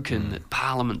broken, that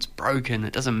parliament's broken,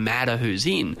 it doesn't matter who's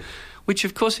in. Which,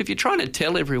 of course, if you're trying to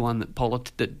tell everyone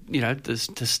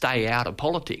to stay out of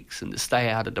politics and to stay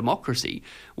out of democracy,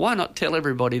 why not tell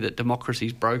everybody that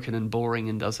democracy's broken and boring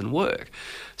and doesn't work?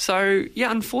 So, yeah,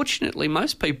 unfortunately,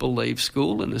 most people leave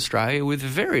school in Australia with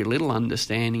very little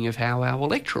understanding of how our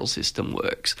electoral system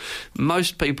works.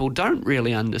 Most people don't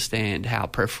really understand how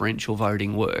preferential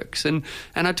voting works. And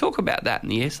I talk about that in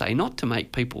the essay, not to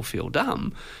make people feel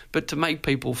dumb, but to make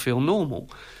people feel normal.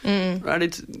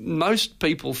 Right? Most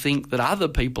people think that other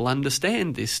people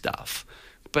understand this stuff,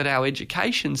 but our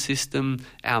education system,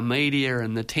 our media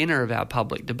and the tenor of our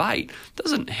public debate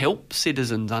doesn't help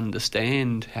citizens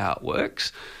understand how it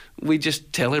works. We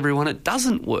just tell everyone it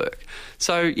doesn't work.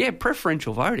 So, yeah,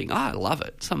 preferential voting, I love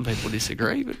it. Some people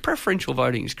disagree, but preferential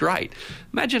voting is great.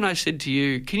 Imagine I said to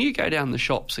you, can you go down the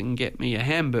shops and get me a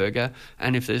hamburger?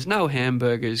 And if there's no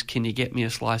hamburgers, can you get me a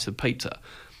slice of pizza?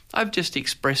 I've just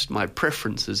expressed my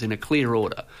preferences in a clear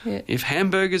order. Yeah. If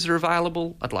hamburgers are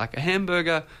available, I'd like a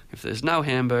hamburger. If there's no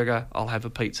hamburger, I'll have a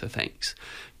pizza, thanks.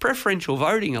 Preferential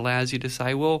voting allows you to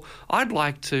say, well, I'd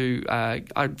like to,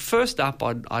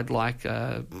 I'd like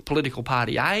political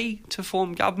party A to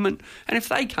form government, and if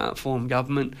they can't form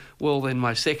government, well, then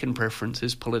my second preference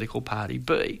is political party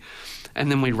B. And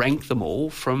then we rank them all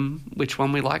from which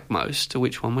one we like most to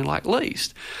which one we like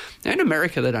least. Now, in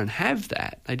America, they don't have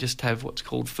that. They just have what's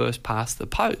called first past the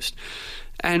post.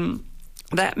 And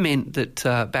that meant that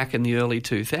back in the early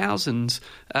 2000s,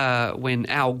 when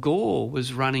Al Gore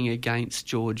was running against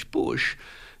George Bush,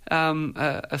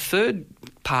 a third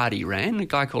party ran, a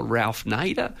guy called Ralph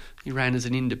Nader. He ran as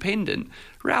an independent.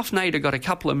 Ralph Nader got a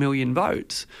couple of million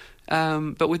votes.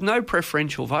 But with no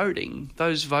preferential voting,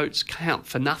 those votes count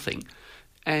for nothing.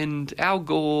 And Al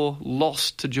Gore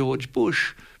lost to George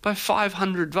Bush by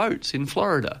 500 votes in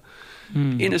Florida.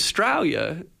 In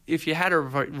Australia, if you had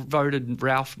voted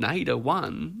Ralph Nader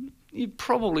 1, you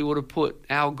probably would have put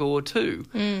Al Gore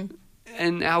 2.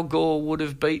 and Al Gore would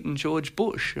have beaten George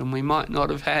Bush, and we might not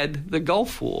have had the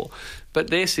Gulf War. But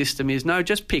their system is, no,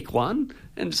 just pick one.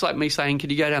 And it's like me saying,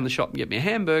 could you go down the shop and get me a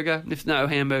hamburger? And if no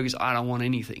hamburgers, I don't want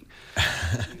anything.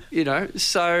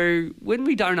 So when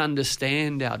we don't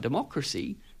understand our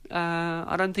democracy,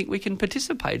 I don't think we can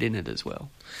participate in it as well.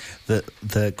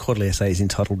 The quarterly essay is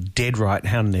entitled Dead Right,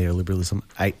 How Neoliberalism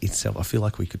Ate Itself. I feel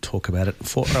like we could talk about it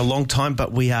for a long time,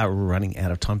 but we are running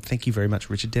out of time. Thank you very much,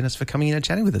 Richard Dennis, for coming in and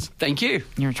chatting with us. Thank you.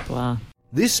 You're a Triple R.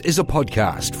 This is a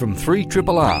podcast from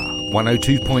 3RRR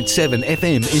 102.7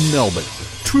 FM in Melbourne.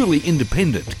 Truly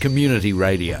independent community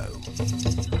radio.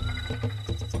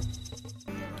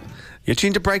 You're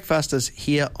tuned to Breakfasters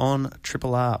here on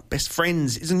Triple R. Best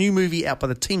Friends is a new movie out by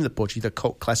the team that brought you the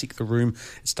cult classic The Room.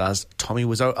 It stars Tommy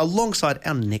Wiseau alongside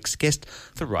our next guest,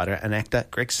 the writer and actor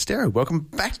Greg Sestero. Welcome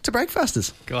back to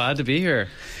Breakfasters. Glad to be here.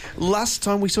 Last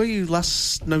time we saw you,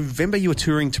 last November, you were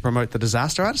touring to promote The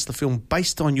Disaster Artist, the film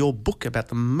based on your book about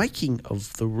the making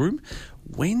of The Room.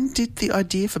 When did the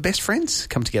idea for Best Friends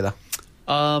come together?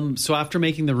 So after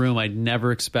making The Room, I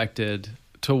never expected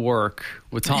to work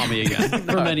with Tommy again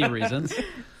for many reasons.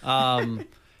 And,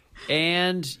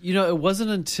 it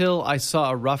wasn't until I saw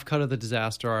a rough cut of The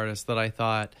Disaster Artist that I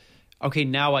thought, okay,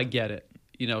 now I get it.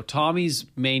 Tommy's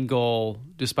main goal,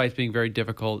 despite being very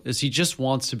difficult, is he just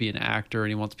wants to be an actor and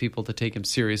he wants people to take him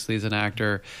seriously as an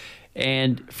actor.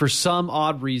 And for some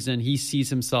odd reason, he sees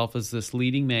himself as this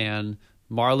leading man,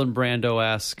 Marlon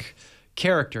Brando-esque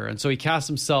character. And so he casts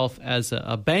himself as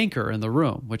a banker in The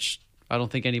Room, which I don't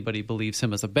think anybody believes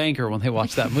him as a banker when they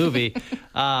watch that movie.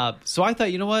 So I thought,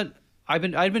 you know what?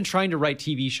 I'd been trying to write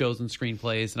TV shows and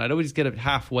screenplays, and I'd always get it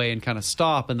halfway and kind of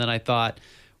stop. And then I thought,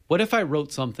 what if I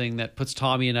wrote something that puts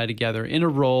Tommy and I together in a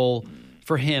role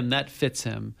for him that fits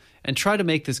him, and try to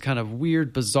make this kind of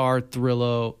weird, bizarre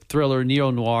thriller,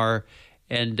 neo-noir,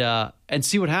 and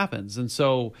see what happens. And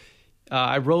so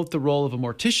I wrote the role of a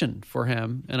mortician for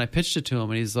him, and I pitched it to him,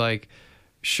 and he's like,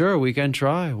 sure, we can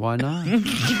try. Why not?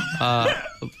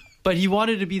 But he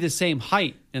wanted to be the same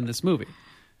height in this movie.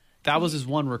 That was his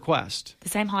one request. The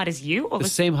same height as you? Or the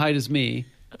same height as me.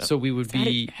 So we would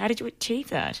be... How did you achieve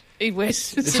that?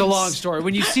 It's a long story.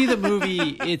 When you see the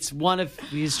movie, it's one of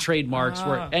his trademarks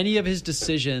where any of his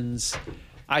decisions,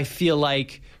 I feel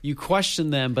like you question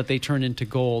them, but they turn into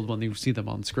gold when you see them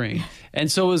on screen.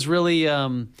 And so it was really...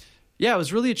 it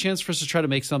was really a chance for us to try to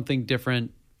make something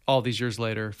different all these years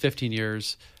later, 15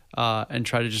 years, and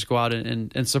try to just go out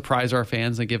and surprise our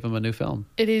fans and give them a new film.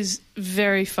 It is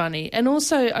very funny. And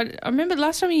also, I remember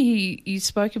last time you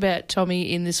spoke about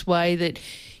Tommy in this way, that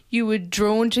you were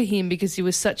drawn to him because he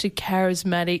was such a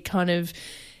charismatic, kind of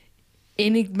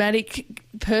enigmatic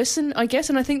person, I guess.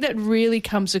 And I think that really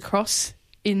comes across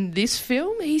in this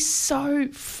film. He's so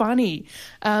funny.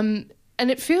 And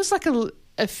it feels like a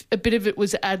bit of it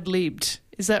was ad-libbed.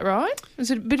 Is that right? Was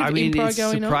it a bit of improv going on?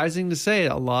 It's surprising to say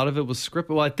a lot of it was scripted.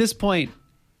 Well, at this point,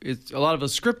 a lot of it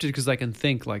was scripted because I can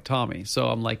think like Tommy. So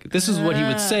I'm like, this is what he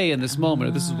would say in this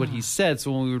moment, or this is what he said.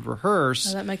 So when we would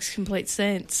rehearse... that makes complete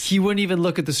sense. He wouldn't even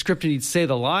look at the script and he'd say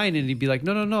the line and he'd be like,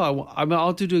 no,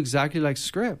 I'll do exactly like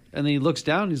script. And then he looks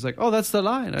down and he's like, oh, that's the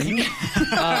line. I knew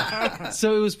it.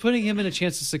 So it was putting him in a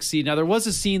chance to succeed. Now, there was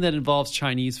a scene that involves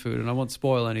Chinese food, and I won't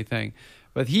spoil anything.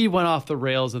 But he went off the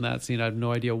rails in that scene. I have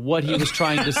no idea what he was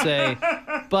trying to say.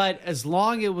 But as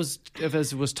long as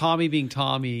it was Tommy being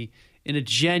Tommy in a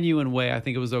genuine way, I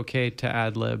think it was okay to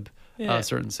ad-lib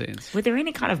certain scenes. Were there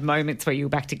any kind of moments where you were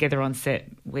back together on set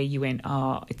where you went,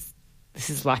 this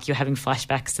is like you're having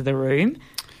flashbacks to The Room?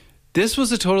 This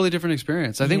was a totally different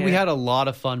experience. I think we had a lot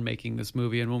of fun making this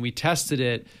movie. And when we tested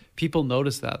it, people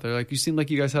noticed that. They're like, you seem like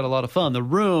you guys had a lot of fun. The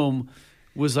Room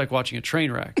was like watching a train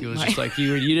wreck. It was just like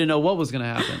you didn't know what was going to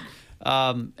happen.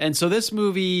 And so this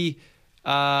movie,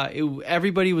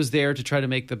 everybody was there to try to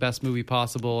make the best movie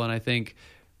possible. And I think,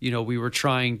 we were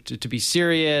trying to be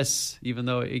serious, even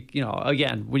though,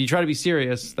 again, when you try to be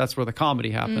serious, that's where the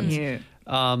comedy happens. It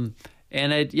was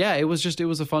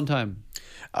a fun time.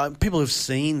 People who've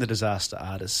seen The Disaster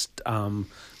Artist will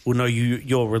know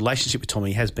your relationship with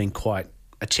Tommy has been quite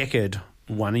a checkered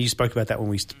one. And you spoke about that when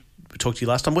we talked to you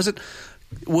last time.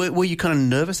 Were you kind of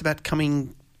nervous about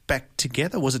coming back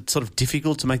together? Was it sort of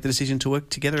difficult to make the decision to work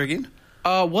together again?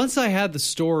 Once I had the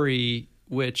story,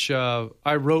 which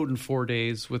I wrote in 4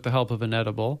 days with the help of an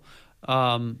edible,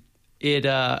 I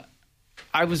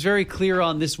was very clear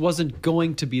on this wasn't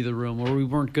going to be The Room, or we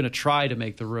weren't going to try to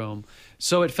make The Room.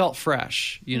 So it felt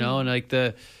fresh, and like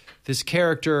this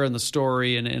character and the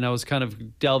story, and I was kind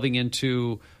of delving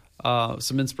into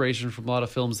some inspiration from a lot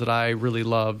of films that I really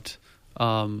loved.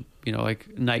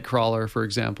 Like Nightcrawler, for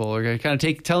example, or kind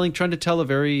of trying to tell a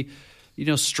very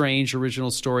strange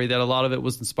original story that a lot of it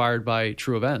was inspired by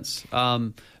true events.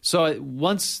 So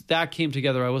once that came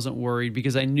together, I wasn't worried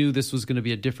because I knew this was going to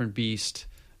be a different beast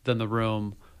than The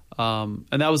Room. And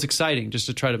that was exciting just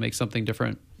to try to make something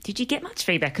different. Did you get much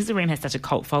feedback? Because The Room has such a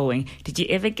cult following. Did you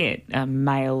ever get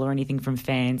mail or anything from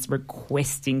fans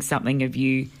requesting something of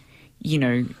you,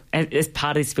 as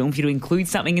part of this film, for you to include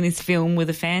something in this film? Were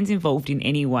the fans involved in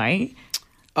any way?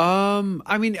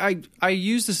 I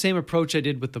used the same approach I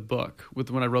did with the book,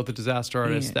 when I wrote The Disaster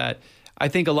Artist, that I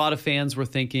think a lot of fans were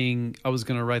thinking I was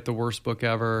going to write the worst book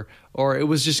ever, or it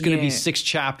was just going to be 6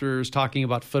 chapters talking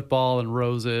about football and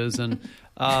roses. And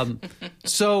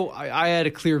so I had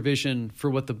a clear vision for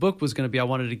what the book was going to be. I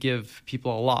wanted to give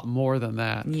people a lot more than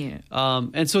that. Yeah.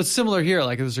 And so it's similar here.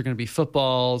 Like, is there going to be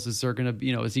footballs? Is there going to be,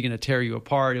 is he going to tear you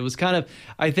apart? It was kind of,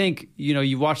 I think,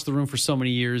 you watch The Room for so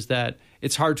many years that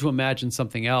it's hard to imagine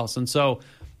something else. And so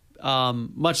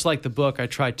much like the book, I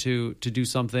tried to do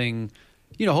something,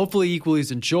 hopefully equally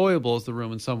as enjoyable as The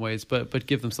Room in some ways, but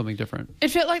give them something different. It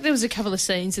felt like there was a couple of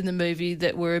scenes in the movie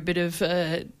that were a bit of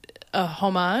a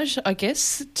homage, I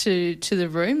guess, to The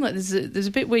Room. Like there's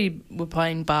a bit where you were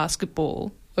playing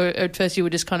basketball, or at first you were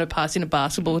just kind of passing a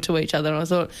basketball to each other, and I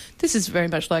thought, this is very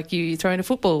much like you throwing a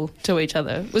football to each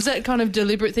other. Was that kind of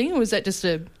deliberate thing, or was that just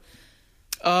a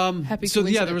happy coincidence?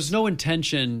 So there was no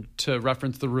intention to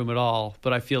reference The Room at all,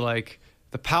 but I feel like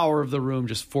the power of The Room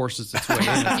just forces its way in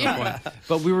at some point.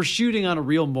 But we were shooting on a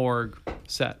real morgue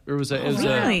set. It was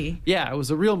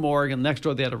a real morgue, and next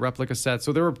door they had a replica set.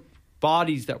 So there were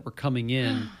bodies that were coming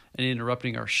in and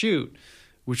interrupting our shoot,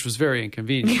 which was very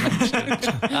inconvenient.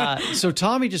 So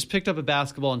Tommy just picked up a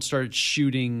basketball and started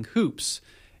shooting hoops.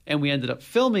 And we ended up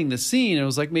filming the scene, and it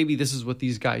was like, maybe this is what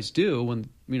these guys do when,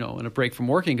 in a break from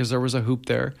working, because there was a hoop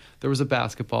there was a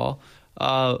basketball.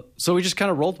 So we just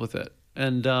kind of rolled with it.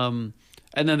 And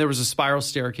then there was a spiral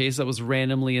staircase that was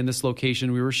randomly in this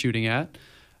location we were shooting at.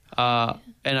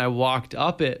 And I walked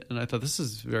up it, and I thought, this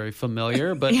is very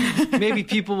familiar, but maybe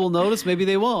people will notice, maybe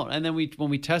they won't. And then when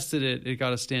we tested it, it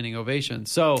got a standing ovation.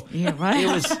 So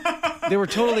they were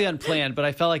totally unplanned, but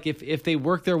I felt like if they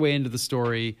worked their way into the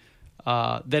story,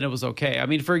 then it was okay. I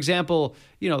mean, for example,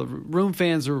 the Room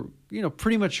fans are,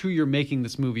 pretty much who you're making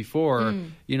this movie for.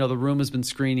 The Room has been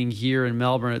screening here in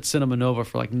Melbourne at Cinema Nova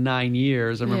for like 9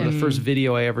 years. I remember the first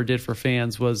video I ever did for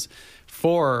fans was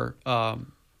for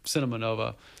Cinema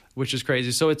Nova, which is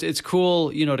crazy. So it's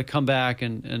cool, to come back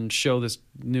and show this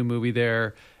new movie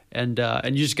there. And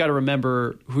you just got to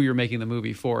remember who you're making the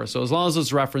movie for. So as long as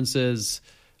those references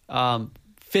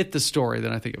fit the story,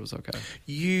 then I think it was okay.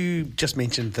 You just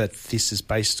mentioned that this is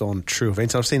based on true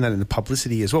events. I've seen that in the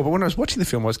publicity as well. But when I was watching the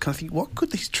film, I was kind of thinking, what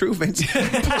could these true events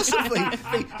possibly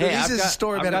be? This is a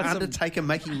story about an undertaker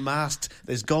making masks.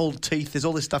 There's gold teeth. There's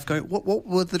all this stuff going. What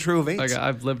were the true events?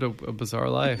 I've lived a bizarre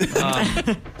life.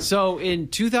 So in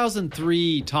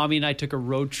 2003, Tommy and I took a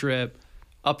road trip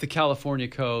up the California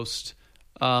coast,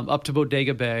 up to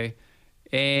Bodega Bay.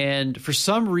 And for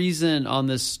some reason on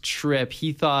this trip,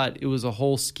 he thought it was a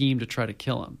whole scheme to try to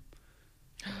kill him.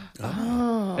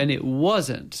 Oh. And it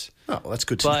wasn't. Oh, well, that's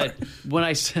good to know. But when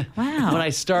I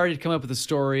started coming up with the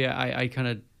story, I kind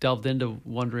of delved into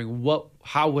wondering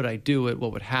how would I do it?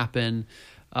 What would happen?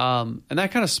 And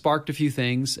that kind of sparked a few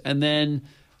things. And then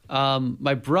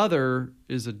my brother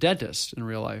is a dentist in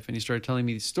real life, and he started telling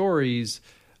me these stories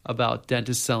about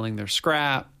dentists selling their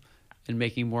scrap and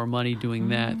making more money doing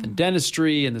that than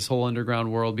dentistry and this whole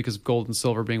underground world because of gold and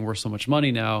silver being worth so much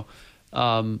money now,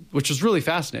 which was really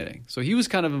fascinating. So he was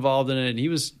kind of involved in it, and he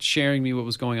was sharing me what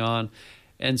was going on.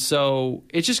 And so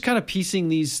it's just kind of piecing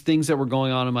these things that were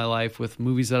going on in my life with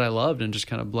movies that I loved and just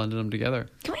kind of blending them together.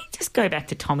 Can we just go back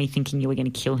to Tommy thinking you were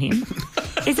going to kill him?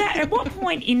 Is that at what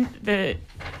point in the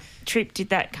trip did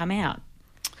that come out?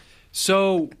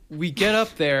 So we get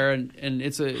up there, and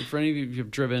it's for any of you who've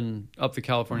driven up the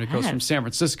California coast from San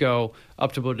Francisco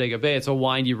up to Bodega Bay, it's a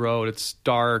windy road. It's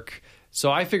dark.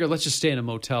 So I figured, let's just stay in a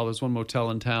motel. There's one motel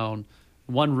in town,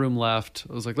 one room left.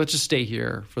 I was like, let's just stay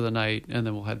here for the night, and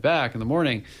then we'll head back in the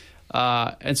morning.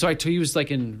 And so he was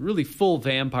like in really full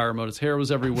vampire mode. His hair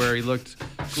was everywhere. He looked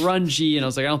grungy, and I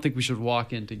was like, I don't think we should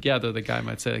walk in together. The guy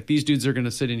might say, like, these dudes are going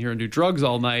to sit in here and do drugs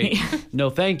all night. No,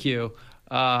 thank you.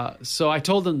 So I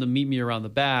told him to meet me around the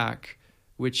back,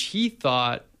 which he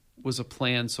thought was a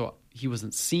plan so he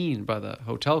wasn't seen by the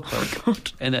hotel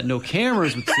clerk and that no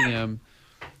cameras would see him.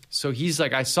 So he's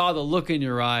like, I saw the look in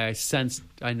your eye. I sensed,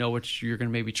 I know what you're going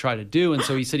to maybe try to do. And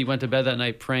so he said he went to bed that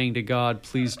night praying to God,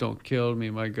 please don't kill me,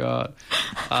 my God.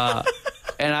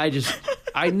 And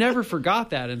I never forgot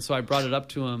that. And so I brought it up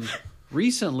to him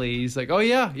recently. He's like, oh,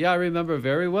 yeah, I remember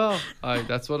very well.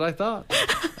 That's what I thought.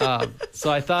 So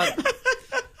I thought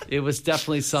it was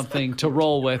definitely something to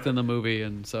roll with in the movie,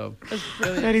 and so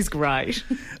that is great.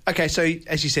 Okay, so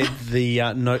as you said, the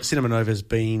Cinema Nova's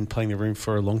been playing the room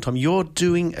for a long time. You're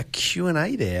doing a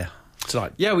Q&A there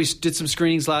tonight. Yeah, we did some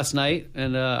screenings last night,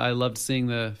 and I loved seeing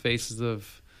the faces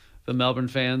of the Melbourne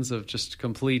fans of just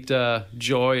complete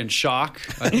joy and shock.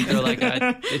 I think they're like,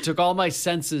 it took all my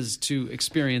senses to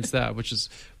experience that, which is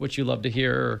what you love to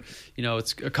hear. You know,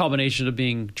 it's a combination of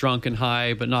being drunk and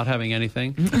high, but not having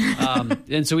anything.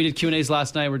 And so we did Q&As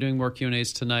last night. We're doing more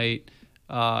Q&As tonight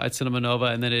at Cinema Nova,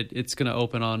 and then it's going to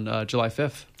open on July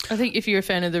 5th. I think if you're a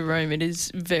fan of The Room, it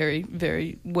is very,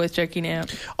 very worth checking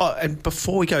out. Oh, and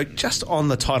before we go, just on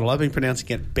the title, I've been pronouncing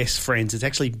it Best Friends. It's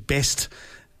actually Best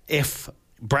F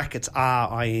brackets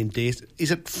R-I-N-D.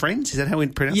 Is it Friends? Is that how we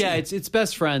pronounce it? Yeah, it's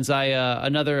Best Friends.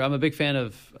 I'm a big fan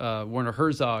of Werner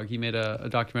Herzog. He made a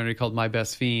documentary called My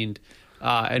Best Fiend.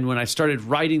 And when I started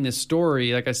writing this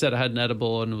story, like I said, I had an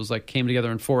edible and it was like came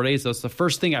together in 4 days. That's the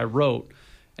first thing I wrote.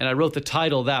 And I wrote the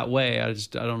title that way. I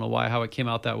don't know how it came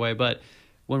out that way. But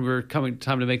when we were coming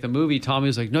time to make the movie, Tommy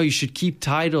was like, no, you should keep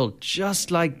title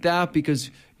just like that because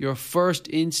your first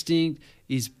instinct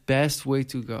is best way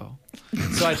to go.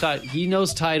 So I thought, he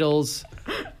knows titles.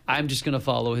 I'm just going to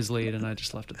follow his lead, and I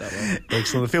just left it that way.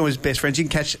 Excellent. The film is Best Friends. You can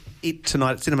catch it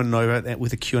tonight at Cinema Nova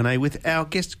with a Q&A with our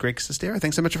guest, Greg Sestero.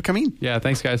 Thanks so much for coming in. Yeah,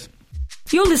 thanks, guys.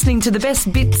 You're listening to the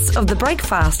best bits of the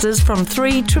Breakfasters from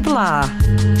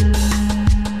 3RRR.